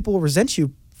sometimes those people will resent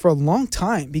you for a long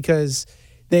time because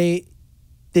they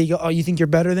go, oh, you think you're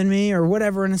better than me or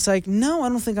whatever. And it's like, no, I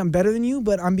don't think I'm better than you,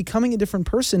 but I'm becoming a different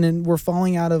person and we're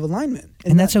falling out of alignment.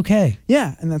 And that's okay.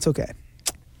 Yeah, and that's okay.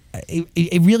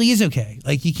 It really is okay.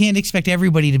 Like, you can't expect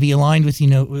everybody to be aligned with,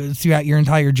 throughout your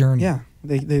entire journey. Yeah,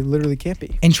 they literally can't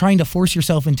be. And trying to force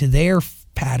yourself into their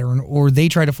pattern, or they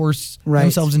try to force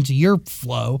themselves into your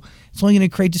flow, it's only going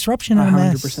to create disruption and a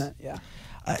mess. 100%, yeah.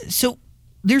 So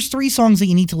there's 3 songs that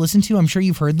you need to listen to. I'm sure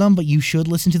you've heard them, but you should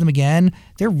listen to them again.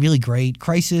 They're really great.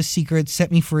 Crisis, Secret,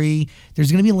 Set Me Free. There's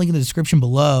going to be a link in the description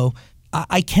below.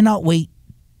 I cannot wait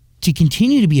to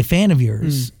continue to be a fan of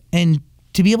yours and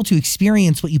to be able to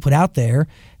experience what you put out there,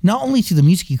 not only through the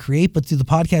music you create, but through the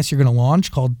podcast you're going to launch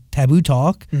called Taboo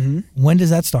Talk. Mm-hmm. When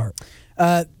does that start?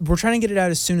 We're trying to get it out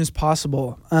as soon as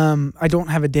possible. I don't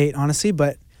have a date, honestly,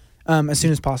 but as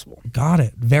soon as possible. Got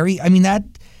it.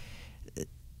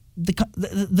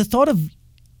 The thought of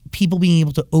people being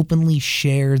able to openly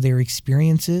share their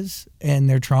experiences and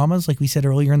their traumas, like we said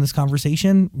earlier in this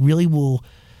conversation, really will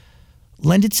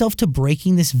lend itself to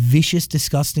breaking this vicious,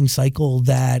 disgusting cycle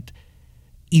that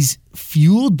is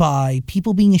fueled by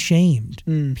people being ashamed,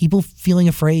 people feeling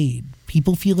afraid,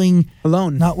 people feeling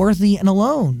alone, not worthy and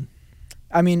alone.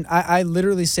 I mean, I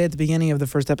literally say at the beginning of the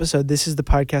first episode, this is the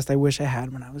podcast I wish I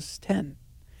had when I was 10.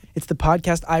 It's the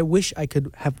podcast I wish I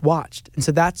could have watched. And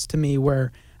so that's, to me,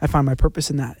 where I find my purpose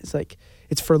in that. It's like,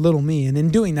 it's for little me. And in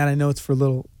doing that, I know it's for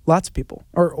lots of people,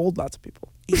 or lots of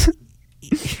people.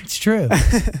 It's true.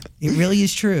 It really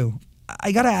is true.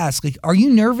 I got to ask, like, are you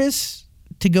nervous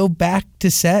to go back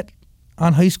to set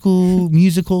on High School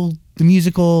Musical,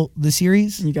 the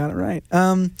series? You got it right.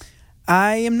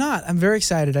 I am not. I'm very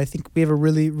excited. I think we have a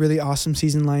really, really awesome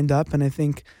season lined up, and I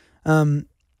think,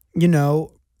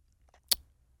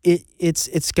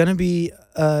 it's going to be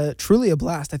truly a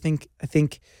blast. I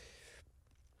think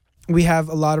we have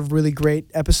a lot of really great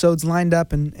episodes lined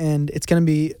up, and it's going to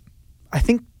be, I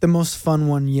think, the most fun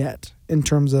one yet in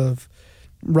terms of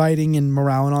writing and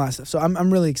morale and all that stuff. So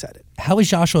I'm really excited. How is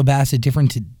Joshua Bassett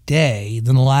different today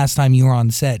than the last time you were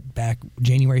on set back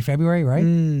January, February, right?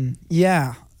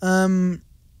 Yeah.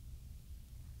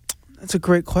 That's a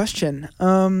great question.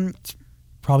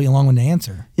 Probably a long one to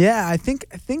answer. Yeah, I think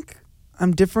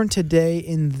I'm different today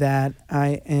in that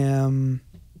I am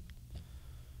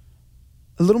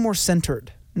a little more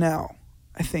centered now,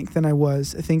 I think, than I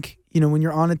was. I think, when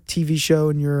you're on a TV show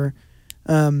and you're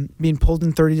being pulled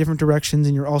in 30 different directions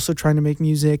and you're also trying to make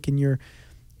music and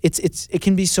it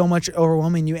can be so much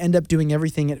overwhelming. You end up doing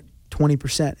everything at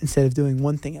 20% instead of doing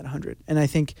one thing at 100. And I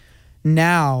think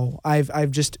now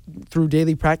I've just, through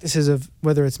daily practices of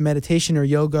whether it's meditation or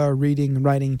yoga or reading and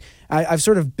writing, I've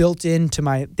sort of built into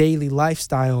my daily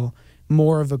lifestyle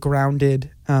more of a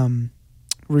grounded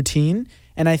routine.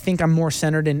 And I think I'm more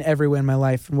centered in every way in my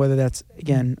life, whether that's,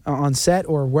 again, on set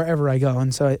or wherever I go.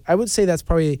 And so I would say that's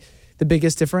probably the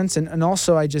biggest difference. And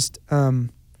also I just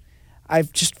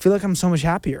feel like I'm so much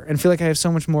happier and feel like I have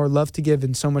so much more love to give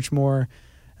and so much more,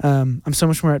 I'm so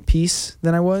much more at peace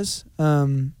than I was.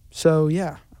 So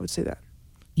yeah, I would say that.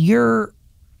 Your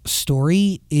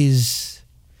story is,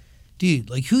 dude,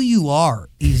 like who you are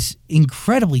is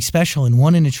incredibly special and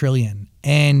one in a trillion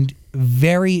and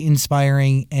very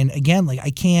inspiring. And again, like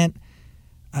I can't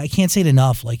say it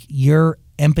enough. Like your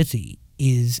empathy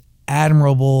is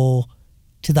admirable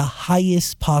to the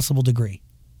highest possible degree.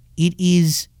 It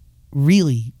is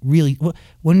really, really.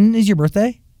 When is your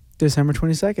birthday? December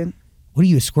 22nd. What are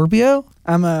you, a Scorpio?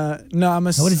 I'm a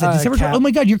what is that? December Cap. Oh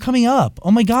my God, you're coming up.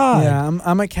 Oh my God. Yeah,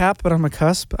 I'm a Cap, but I'm a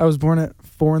cusp. I was born at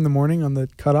 4 a.m. on the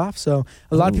cutoff. So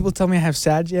a lot of people tell me I have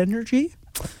Sag energy.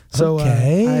 So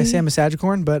okay. I say I'm a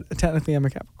Sagicorn, but technically I'm a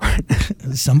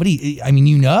Capricorn. Somebody,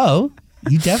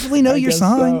 you definitely know your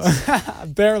signs. So.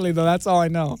 Barely though. That's all I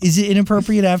know. Is it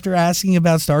inappropriate after asking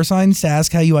about star signs to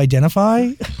ask how you identify?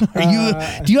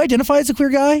 Do you identify as a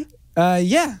queer guy?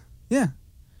 Yeah.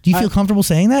 Do you feel comfortable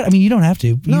saying that? I mean, you don't have to.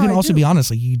 You can also be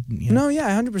honest. Like you know. No, yeah,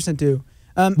 I 100% do.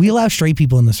 We allow straight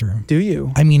people in this room. Do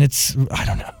you? I mean, I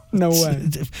don't know. No way.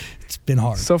 It's been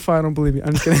hard. So far, I don't believe you.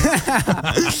 I'm just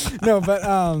kidding. No, but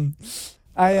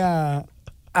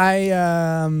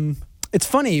it's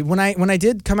funny when I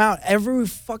did come out, every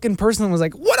fucking person was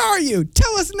like, "What are you?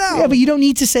 Tell us now." Yeah, but you don't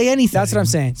need to say anything. That's what I'm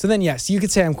saying. So then, yes, you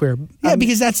could say I'm queer. Yeah,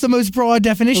 because that's the most broad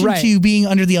definition to being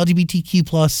under the LGBTQ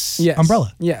plus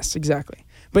umbrella. Yes, exactly.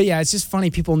 But yeah, it's just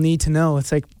funny. People need to know. It's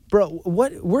like, bro,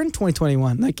 what? We're in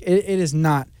 2021. Like, it is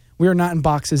not. We are not in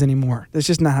boxes anymore. That's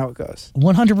just not how it goes.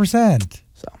 100%.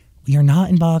 So we are not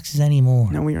in boxes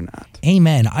anymore. No, we are not.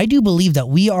 Amen. I do believe that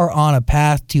we are on a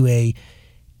path to a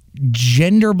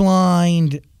gender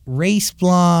blind, race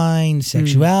blind,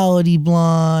 sexuality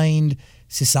blind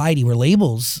society where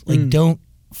labels don't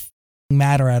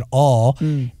matter at all,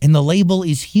 and the label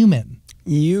is human.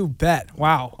 You bet.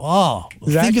 Wow. Oh,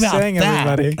 Zach's think about saying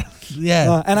that. Everybody.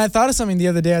 Yeah. And I thought of something the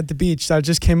other day at the beach that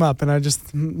just came up, and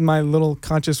my little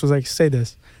conscious was like, say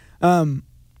this.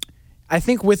 I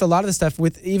think with a lot of the stuff,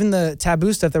 with even the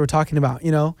taboo stuff that we're talking about,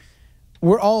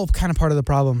 we're all kind of part of the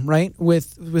problem, right?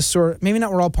 With maybe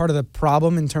not we're all part of the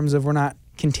problem in terms of we're not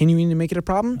continuing to make it a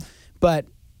problem, but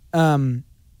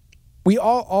we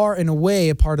all are in a way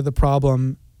a part of the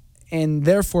problem, and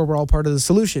therefore we're all part of the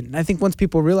solution. And I think once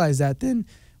people realize that, then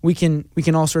we can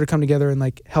all sort of come together and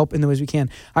like help in the ways we can.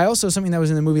 I also, something that was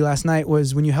in the movie last night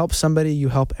was when you help somebody, you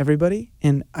help everybody.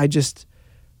 And I just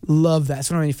love that.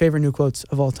 It's one of my favorite new quotes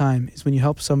of all time is when you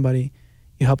help somebody,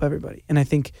 you help everybody. And I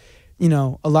think,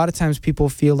 a lot of times people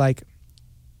feel like,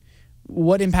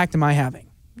 what impact am I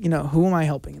having? Who am I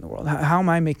helping in the world? How am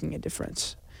I making a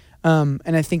difference? And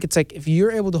I think it's like, if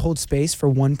you're able to hold space for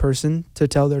one person to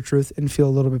tell their truth and feel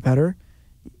a little bit better,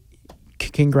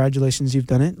 congratulations, you've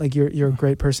done it. Like you're a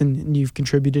great person and you've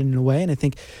contributed in a way. And I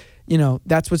think,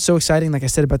 that's what's so exciting. Like I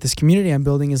said about this community I'm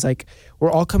building is like,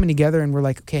 we're all coming together and we're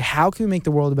like, okay, how can we make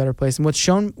the world a better place? And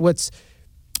what's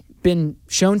been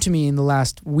shown to me in the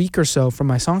last week or so from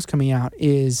my songs coming out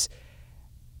is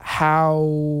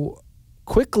how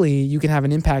quickly you can have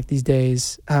an impact these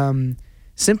days,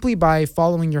 simply by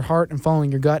following your heart and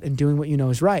following your gut and doing what you know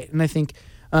is right. And I think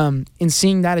in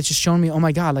seeing that, it's just shown me, oh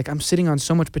my God, like I'm sitting on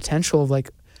so much potential of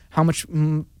like how much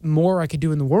more I could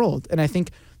do in the world. And I think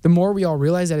the more we all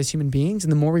realize that as human beings,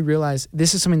 and the more we realize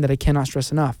this is something that I cannot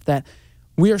stress enough, that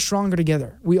we are stronger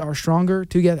together. We are stronger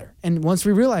together. And once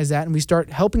we realize that and we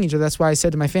start helping each other, that's why I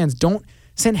said to my fans, don't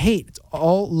send hate. It's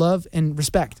all love and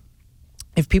respect.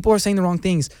 If people are saying the wrong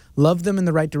things, love them in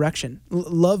the right direction.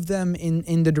 Love them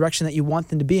in the direction that you want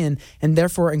them to be in, and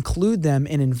therefore include them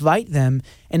and invite them.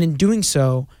 And in doing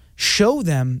so, show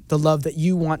them the love that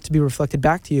you want to be reflected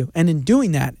back to you. And in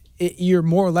doing that, you're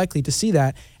more likely to see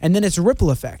that. And then it's a ripple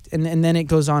effect. And then it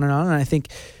goes on. And I think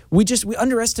we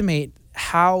underestimate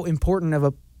how important of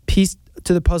a piece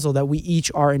to the puzzle that we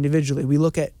each are individually. We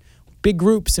look at big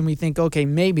groups and we think, okay,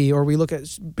 maybe, or we look at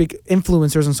big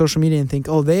influencers on social media and think,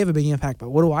 oh, they have a big impact, but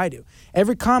what do I do?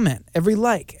 Every comment, every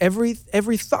like, every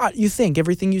thought you think,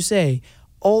 everything you say,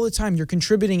 all the time, you're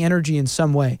contributing energy in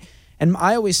some way. And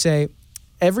I always say,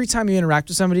 every time you interact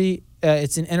with somebody,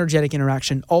 it's an energetic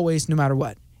interaction, always, no matter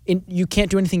what. And you can't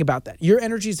do anything about that. Your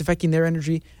energy is affecting their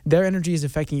energy is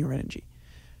affecting your energy.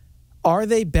 Are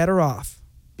they better off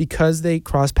because they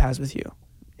cross paths with you?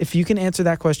 If you can answer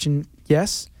that question,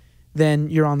 yes, then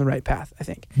you're on the right path, I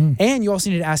think. And you also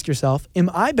need to ask yourself, am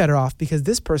I better off because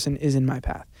this person is in my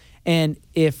path? And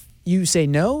if you say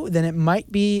no, then it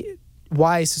might be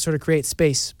wise to sort of create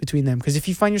space between them. Because if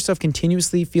you find yourself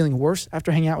continuously feeling worse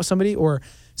after hanging out with somebody, or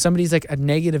somebody's like a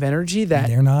negative energy that...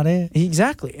 They're not it.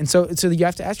 Exactly. And so you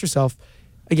have to ask yourself,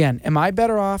 again, am I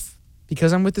better off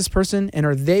because I'm with this person, and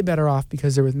are they better off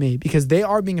because they're with me? Because they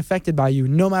are being affected by you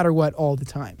no matter what all the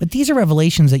time. But these are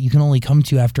revelations that you can only come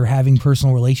to after having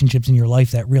personal relationships in your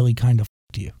life that really kind of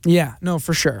f***ed you. Yeah, no,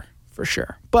 for sure.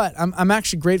 But I'm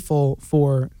actually grateful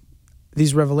for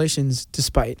these revelations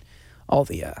despite all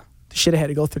the shit I had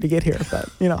to go through to get here. But,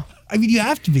 I mean, you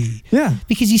have to be. Yeah.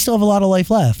 Because you still have a lot of life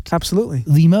left. Absolutely.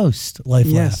 The most life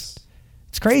Yes. left.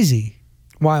 It's crazy.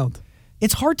 Wild.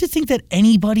 It's hard to think that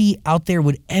anybody out there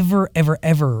would ever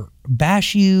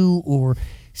bash you or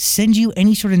send you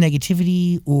any sort of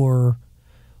negativity or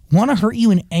want to hurt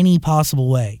you in any possible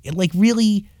way. It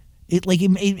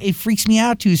freaks me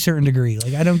out to a certain degree.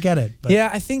 Like, I don't get it. But.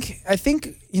 Yeah, I think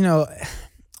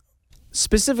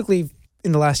specifically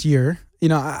in the last year,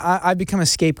 I become a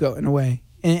scapegoat in a way,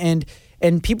 and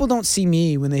people don't see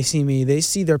me when they see me; they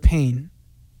see their pain.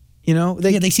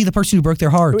 They see the person who broke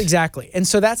their heart. Exactly. And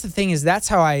so that's the thing, is that's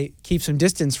how I keep some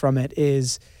distance from it,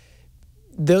 is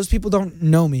those people don't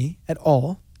know me at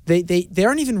all. They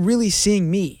aren't even really seeing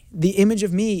me. The image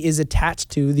of me is attached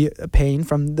to the pain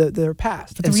from their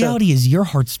past. But the reality is your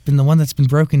heart's been the one that's been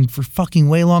broken for fucking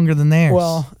way longer than theirs.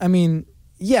 Well, I mean,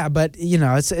 yeah, but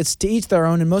it's to each their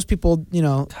own, and most people,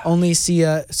 only see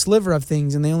a sliver of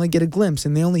things, and they only get a glimpse,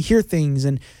 and they only hear things,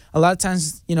 and a lot of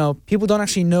times, people don't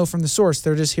actually know from the source.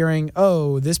 They're just hearing,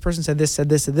 oh, this person said this, said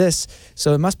this,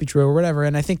 so it must be true or whatever.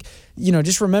 And I think,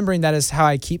 just remembering that is how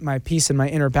I keep my peace and my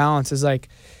inner balance, is like,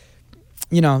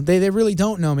 they really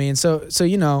don't know me. And so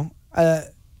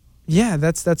yeah,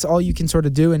 that's all you can sort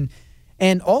of do.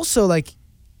 And also, like,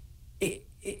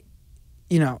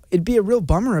 it'd be a real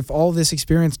bummer if all this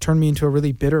experience turned me into a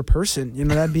really bitter person.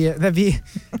 That'd be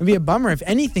a bummer. If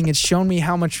anything, it's shown me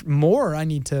how much more I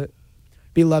need to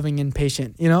be loving and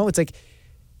patient. It's like,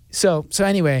 so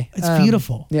anyway. It's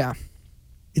beautiful. Yeah.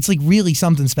 It's like really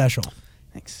something special.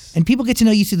 Thanks. And people get to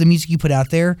know you through the music you put out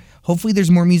there. Hopefully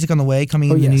there's more music on the way coming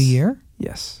in the new year.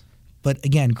 Yes. But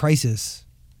again, Crisis,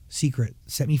 Secret,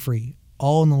 Set Me Free,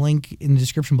 all in the link in the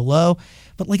description below.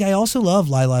 But like, I also love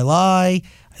Lie, Lie, Lie.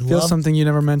 Feel Something you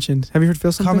never mentioned. Have you heard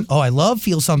Feel Something? I love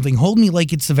Feel Something. Hold me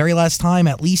like it's the very last time,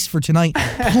 at least for tonight.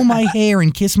 Pull my hair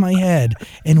and kiss my head,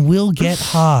 and we'll get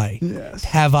high. Yes.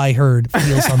 Have I heard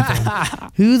Feel Something?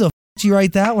 Who the f*** did you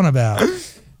write that one about?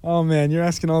 Oh man, you're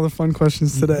asking all the fun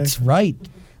questions today. That's right.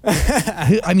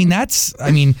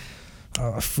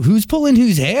 Who's pulling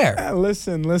whose hair?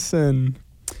 Listen.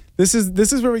 This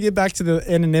is where we get back to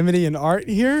the anonymity in art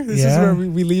here. This is where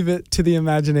we leave it to the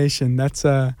imagination. That's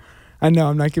I know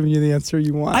I'm not giving you the answer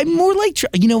you want. I'm more like,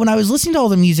 when I was listening to all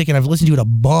the music, and I've listened to it a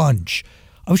bunch,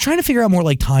 I was trying to figure out more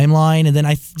like timeline, and then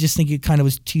I just think it kind of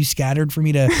was too scattered for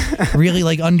me to really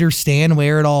like understand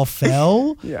where it all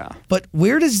fell. Yeah. But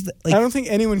where does I don't think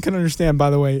anyone can understand, by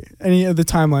the way, any of the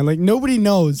timeline. Like, nobody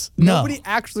knows. No. Nobody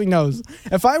actually knows.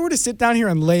 If I were to sit down here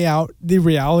and lay out the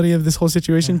reality of this whole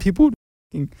situation, people would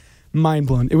be mind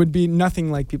blown. It would be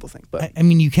nothing like people think. But I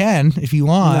mean, you can if you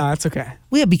want. No, it's okay.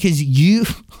 Well, yeah, because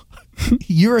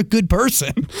you're a good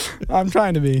person. I'm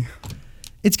trying to be.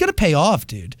 It's gonna pay off,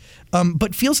 dude.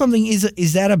 But Feel Something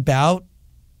is that about?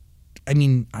 I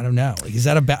mean, I don't know. Like, is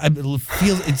that about?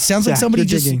 It sounds like somebody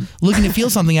just looking to feel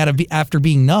something after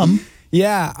being numb.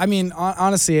 Yeah, I mean,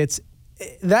 honestly,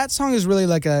 that song is really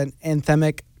like an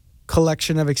anthemic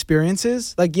collection of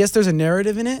experiences. Like, yes, there's a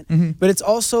narrative in it, but it's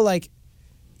also like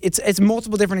it's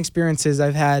multiple different experiences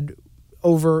I've had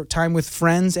over time with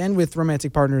friends and with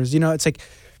romantic partners. It's like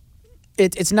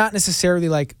it's not necessarily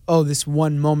like, oh, this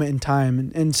one moment in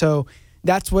time, and so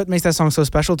that's what makes that song so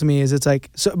special to me. Is it's like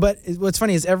so. But what's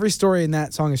funny is every story in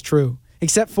that song is true,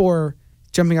 except for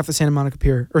jumping off the Santa Monica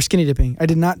Pier or skinny dipping. I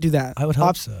did not do that. I would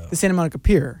hope so. The Santa Monica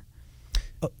Pier.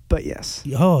 But yes.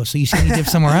 Oh, so you skinny dip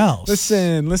somewhere else?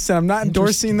 Listen, I'm not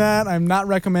endorsing that. I'm not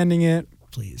recommending it.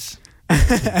 Please.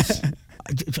 I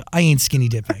ain't skinny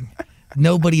dipping.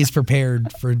 Nobody is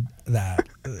prepared for that.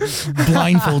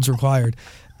 Blindfolds required.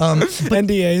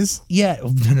 NDAs. Yeah,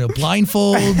 no,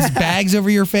 blindfolds, bags over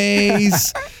your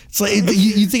face. It's like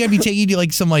you think I'd be taking you to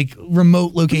like some like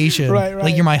remote location, right.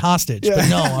 Like you're my hostage. Yeah. But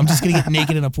no, I'm just gonna get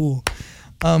naked in a pool.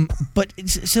 But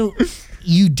so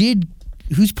you did.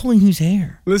 Who's pulling whose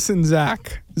hair? Listen,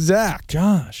 Zach.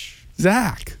 Josh.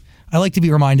 I I like to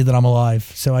be reminded that I'm alive,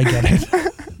 so I get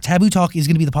it. Taboo Talk is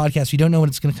going to be the podcast. We don't know when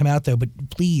it's going to come out, though, but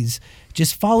please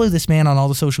just follow this man on all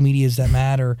the social medias that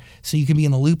matter so you can be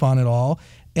in the loop on it all.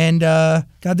 And, God,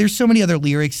 there's so many other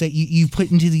lyrics that you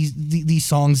put into these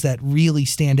songs that really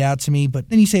stand out to me. But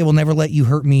then you say, "We'll never let you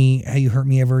hurt me how you hurt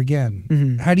me ever again."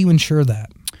 Mm-hmm. How do you ensure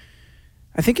that?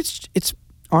 think it's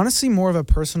honestly more of a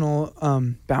personal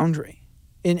boundary,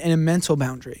 and a mental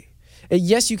boundary.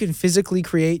 Yes, you can physically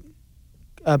create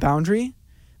a boundary,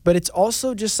 but it's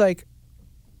also just like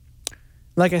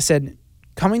I said,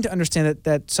 coming to understand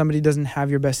that somebody doesn't have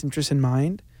your best interest in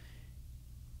mind.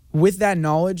 With that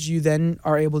knowledge, you then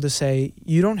are able to say,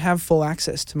 you don't have full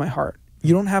access to my heart.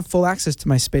 You don't have full access to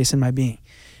my space and my being.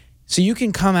 So you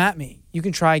can come at me. You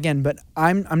can try again, but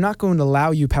I'm not going to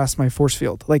allow you past my force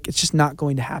field. Like, it's just not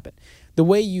going to happen. The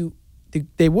way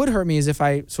they would hurt me is if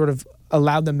I sort of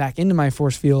allowed them back into my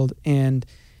force field and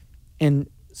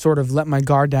sort of let my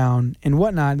guard down and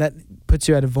whatnot. That puts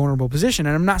you at a vulnerable position.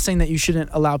 And I'm not saying that you shouldn't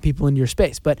allow people into your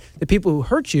space, but the people who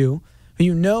hurt you, who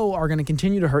you know are going to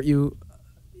continue to hurt you,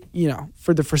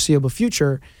 for the foreseeable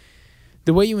future,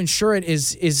 the way you ensure it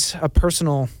is a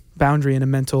personal boundary and a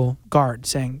mental guard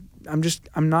saying,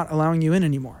 I'm not allowing you in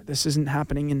anymore. This isn't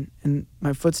happening, and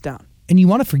my foot's down. And you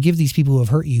want to forgive these people who have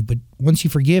hurt you, but once you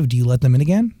forgive, do you let them in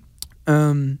again?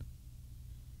 I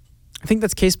think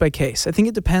that's case by case. I think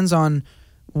it depends on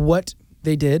what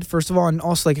they did, first of all, and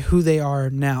also like who they are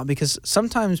now. Because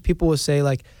sometimes people will say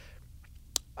like,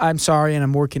 I'm sorry and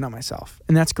I'm working on myself.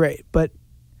 And that's great. But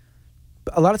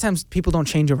a lot of times people don't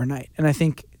change overnight. And I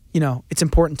think, it's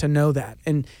important to know that.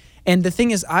 And the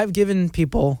thing is, I've given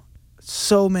people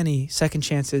so many second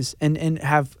chances and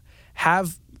have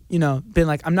been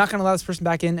like, I'm not going to allow this person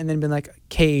back in, and then been like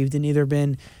caved and either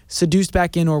been seduced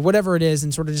back in or whatever it is,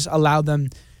 and sort of just allowed them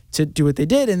to do what they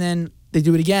did. And then they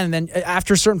do it again. And then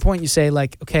after a certain point you say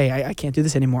like, okay, I can't do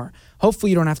this anymore. Hopefully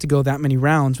you don't have to go that many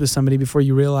rounds with somebody before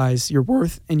you realize your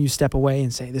worth and you step away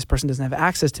and say, this person doesn't have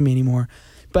access to me anymore.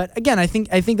 But again, I think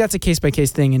that's a case by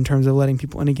case thing in terms of letting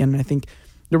people in again. And I think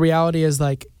the reality is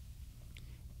like,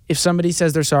 if somebody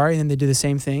says they're sorry and then they do the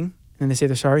same thing, and then they say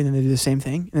they're sorry and then they do the same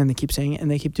thing, and then they keep saying it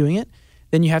and they keep doing it,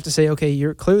 then you have to say, okay,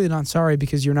 you're clearly not sorry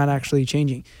because you're not actually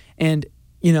changing. And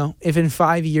if in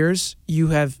 5 years you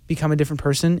have become a different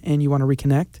person and you want to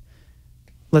reconnect,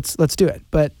 let's do it.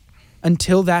 But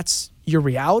until that's your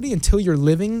reality, until you're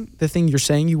living the thing you're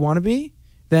saying you want to be,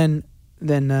 then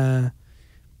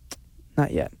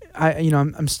not yet.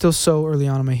 I'm still so early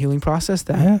on in my healing process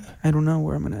that I don't know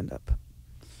where I'm going to end up.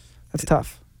 That's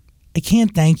tough. I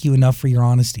can't thank you enough for your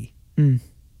honesty.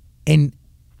 And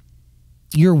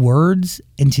your words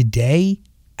and today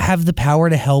have the power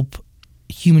to help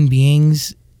human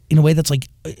beings in a way that's like,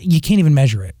 you can't even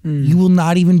measure it. You will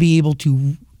not even be able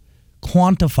to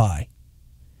quantify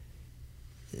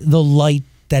the light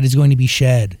that is going to be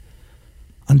shed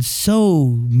on so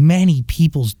many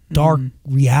people's dark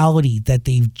reality that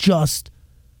they've just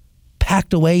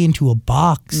packed away into a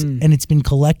box and it's been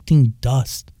collecting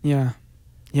dust. Yeah.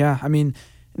 I mean,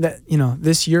 that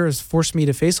this year has forced me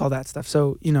to face all that stuff.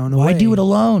 So in a Why way, do it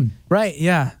alone? Right.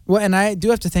 Yeah. Well, and I do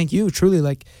have to thank you truly.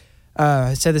 Like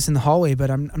I said this in the hallway,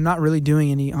 but I'm not really doing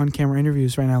any on-camera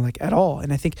interviews right now, like at all.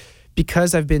 And I think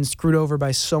because I've been screwed over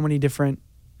by so many different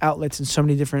outlets and so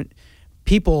many different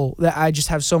people that I just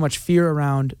have so much fear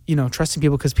around, trusting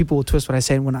people because people will twist what I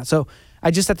say and whatnot. So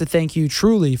I just have to thank you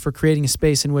truly for creating a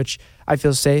space in which I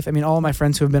feel safe. I mean, all of my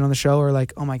friends who have been on the show are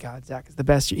like, oh my God, Zach is the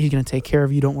best. He's going to take care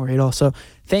of you. Don't worry at all. So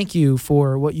thank you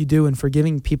for what you do and for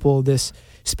giving people this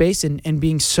space and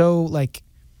being so like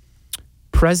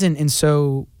present and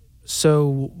so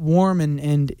warm.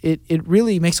 And it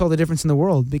really makes all the difference in the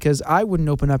world because I wouldn't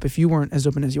open up if you weren't as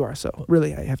open as you are. So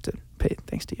really, I have to pay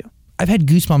thanks to you. I've had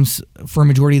goosebumps for a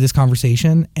majority of this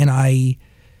conversation, and I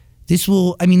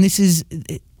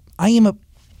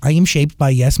am shaped by,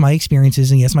 yes, my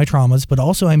experiences and yes, my traumas, but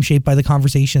also I'm shaped by the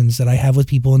conversations that I have with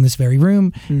people in this very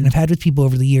room and I've had with people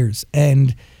over the years.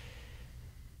 And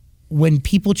when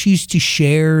people choose to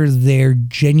share their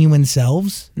genuine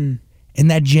selves, and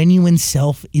that genuine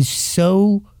self is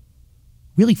so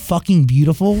really fucking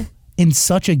beautiful and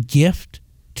such a gift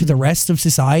to the rest of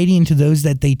society and to those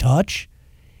that they touch,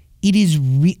 it is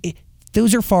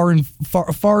those are far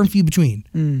and few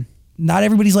between. Not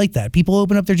everybody's like that. People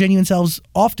open up their genuine selves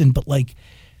often, but like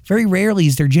very rarely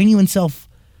is their genuine self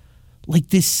like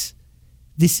this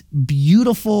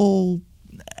beautiful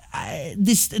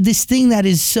this thing that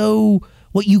is so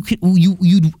what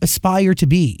you'd aspire to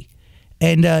be.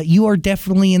 And you are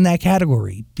definitely in that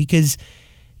category because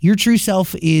your true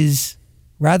self is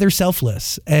rather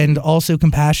selfless and also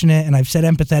compassionate. And I've said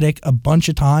empathetic a bunch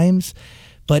of times,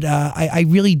 but I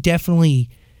really definitely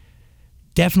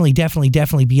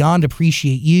beyond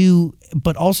appreciate you,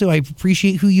 but also I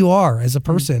appreciate who you are as a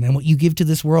person and what you give to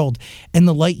this world and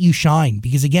the light you shine.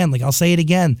 Because again, like I'll say it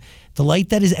again, the light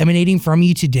that is emanating from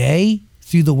you today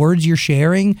through the words you're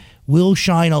sharing will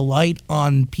shine a light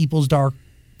on people's dark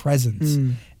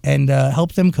presence and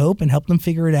help them cope and help them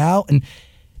figure it out. And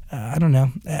I don't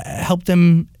know, help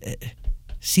them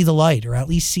see the light or at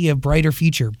least see a brighter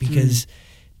future because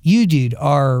you, dude,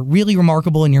 are really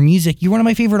remarkable in your music. You're one of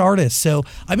my favorite artists. So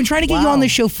I've been trying to get you on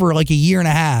this show for like a year and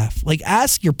a half. Like,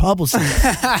 ask your publicist.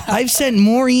 I've sent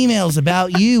more emails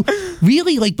about you,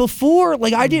 really, like before,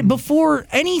 like I did before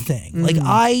anything. Like,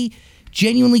 I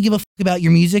genuinely give a fuck about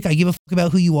your music. I give a fuck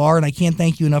about who you are, and I can't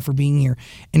thank you enough for being here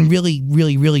and really,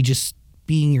 really, really just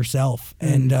being yourself.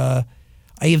 And I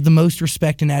have the most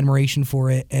respect and admiration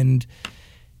for it. And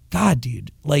God,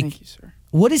 dude, like, Thank you, sir.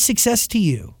 What is success to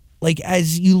you? Like,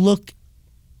 as you look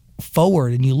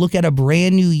forward and you look at a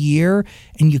brand new year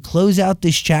and you close out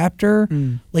this chapter,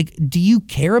 like, do you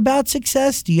care about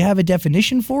success? Do you have a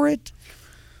definition for it?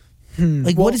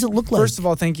 Like, what does it look like? First of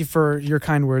all, thank you for your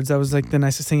kind words. That was like the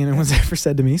nicest thing anyone's ever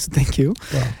said to me. So thank you.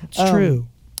 Well, it's true.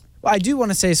 Well, I do want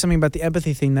to say something about the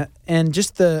empathy thing and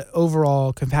just the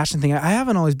overall compassion thing. I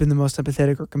haven't always been the most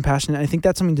empathetic or compassionate. I think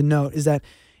that's something to note is that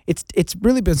it's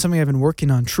really been something I've been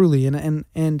working on truly.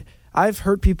 And I've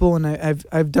hurt people and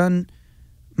I've done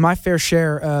my fair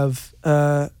share of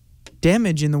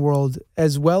damage in the world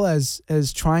as well as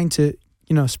trying to,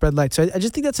 spread light. So I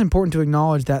just think that's important to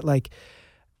acknowledge that, like,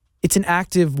 it's an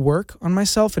active work on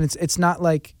myself, and it's not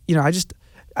like,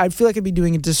 I feel like I'd be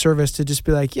doing a disservice to just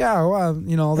be like,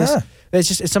 all this.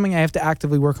 It's something I have to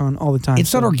actively work on all the time.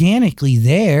 It's not organically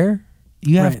there.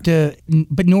 You have to,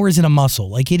 but nor is it a muscle.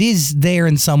 Like, it is there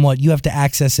in somewhat. You have to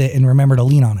access it and remember to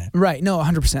lean on it. Right. No,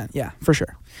 100%. Yeah, for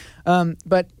sure.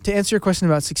 But to answer your question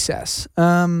about success,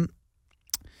 to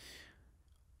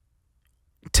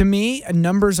me,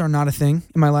 numbers are not a thing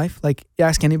in my life. Like, you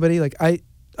ask anybody, like,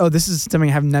 this is something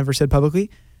I have never said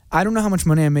publicly. I don't know how much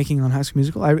money I'm making on High School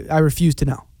Musical. I refuse to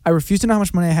know. I refuse to know how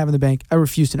much money I have in the bank. I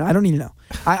refuse to know. I don't need to know.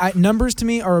 Numbers to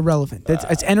me are irrelevant.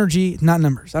 It's energy, not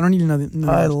numbers. I don't need to know the numbers.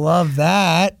 I love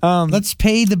that. Let's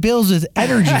pay the bills with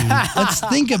energy. Let's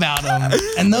think about them,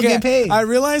 and they'll get paid. I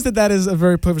realize that is a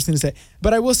very privileged thing to say,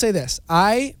 but I will say this.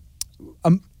 About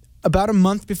a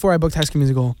month before I booked High School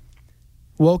Musical,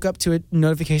 woke up to a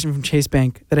notification from Chase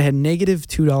Bank that I had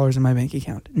 -$2 in my bank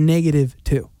account.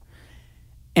 -$2.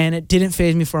 And it didn't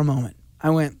faze me for a moment. I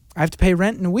went, I have to pay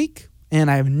rent in a week. And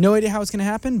I have no idea how it's going to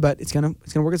happen, but it's gonna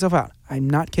work itself out. I'm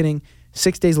not kidding.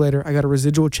 6 days later, I got a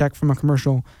residual check from a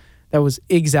commercial that was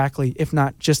exactly, if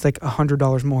not just like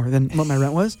 $100 more than what my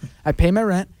rent was. I pay my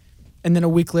rent, and then a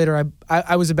week later,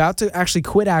 I was about to actually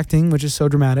quit acting, which is so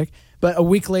dramatic. But a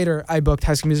week later, I booked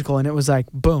High School Musical, and it was like,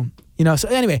 boom. So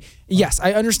anyway, yes,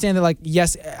 I understand that, like,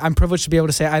 yes, I'm privileged to be able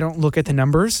to say I don't look at the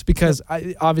numbers because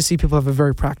obviously people have a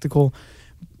very practical,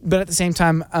 but at the same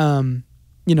time,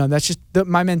 that's just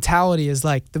my mentality is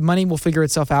like the money will figure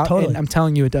itself out. Totally. And I'm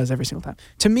telling you, it does every single time.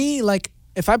 To me, like,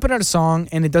 if I put out a song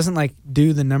and it doesn't like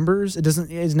do the numbers, it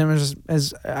doesn't as numbers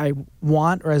as I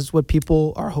want or as what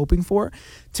people are hoping for.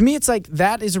 To me, it's like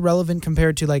that is irrelevant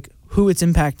compared to like who it's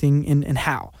impacting and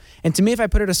how. And to me, if I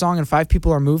put out a song and 5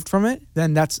 people are moved from it,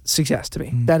 then that's success to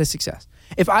me. That is success.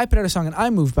 If I put out a song and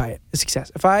I'm moved by it, it's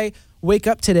success. If I wake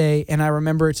up today and I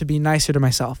remember to be nicer to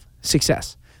myself,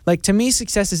 success. Like, to me,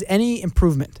 success is any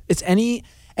improvement. It's any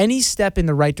step in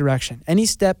the right direction. Any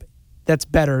step that's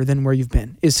better than where you've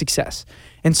been is success.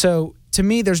 And so, to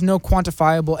me, there's no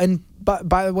quantifiable. And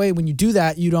by the way, when you do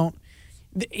that, you don't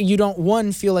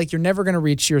one, feel like you're never going to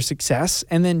reach your success,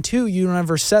 and then 2, you don't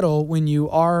ever settle when you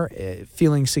are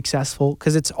feeling successful,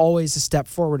 because it's always a step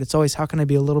forward. It's always, how can I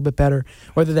be a little bit better?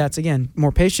 Whether that's, again,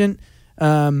 more patient,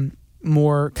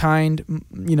 more kind,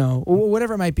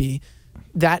 whatever it might be.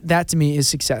 That to me is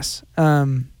success.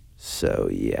 So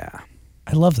yeah.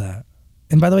 I love that.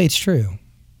 And by the way, it's true.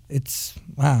 It's,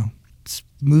 wow. It's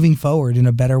moving forward in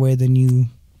a better way than you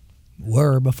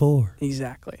were before.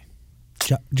 Exactly.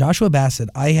 Joshua Bassett,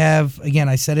 I have, again,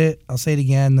 I said it, I'll say it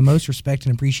again, the most respect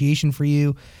and appreciation for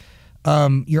you.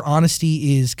 Your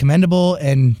honesty is commendable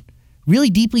and really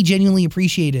deeply, genuinely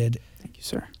appreciated. Thank you,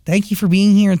 sir. Thank you for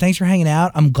being here and thanks for hanging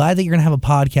out. I'm glad that you're going to have a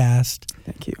podcast.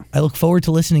 Thank you. I look forward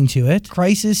to listening to it.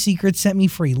 Crisis Secrets Set Me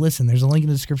Free. Listen, there's a link in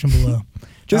the description below.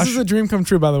 This is a dream come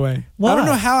true, by the way. Why? I don't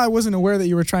know how I wasn't aware that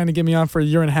you were trying to get me on for a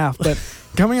year and a half, but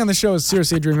coming on the show is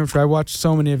seriously a dream come true. I watched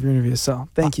so many of your interviews, so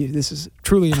thank you. This is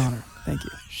truly an honor. Thank you.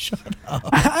 Shut up.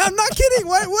 I'm not kidding.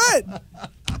 What?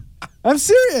 I'm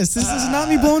serious. This is not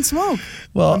me blowing smoke.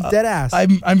 Well, I'm dead ass.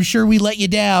 I'm sure we let you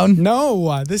down.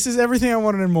 No, this is everything I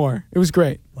wanted and more. It was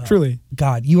great. Truly.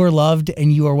 God, you are loved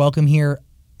and you are welcome here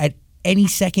at any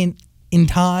second in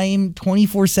time,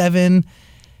 24/7.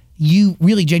 You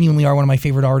really genuinely are one of my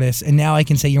favorite artists, and now I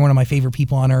can say you're one of my favorite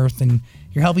people on earth, and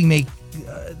you're helping make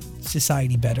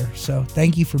society better. So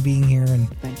thank you for being here. And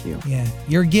thank you. Yeah,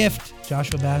 your gift,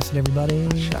 Joshua Bassett, everybody.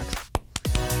 Shucks.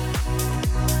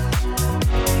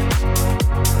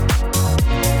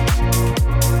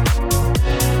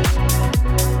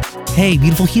 Hey,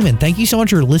 beautiful human, thank you so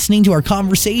much for listening to our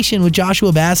conversation with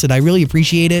Joshua Bassett. I really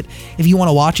appreciate it. If you want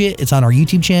to watch it, it's on our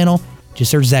YouTube channel. Just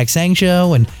search Zach Sang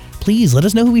Show, and please let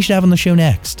us know who we should have on the show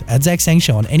next at Zach Sang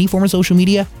Show on any form of social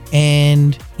media.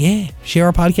 And yeah, share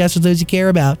our podcast with those you care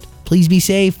about. Please be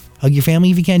safe. Hug your family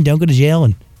if you can. Don't go to jail,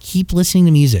 and keep listening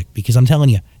to music because I'm telling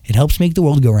you, it helps make the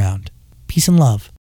world go round. Peace and love.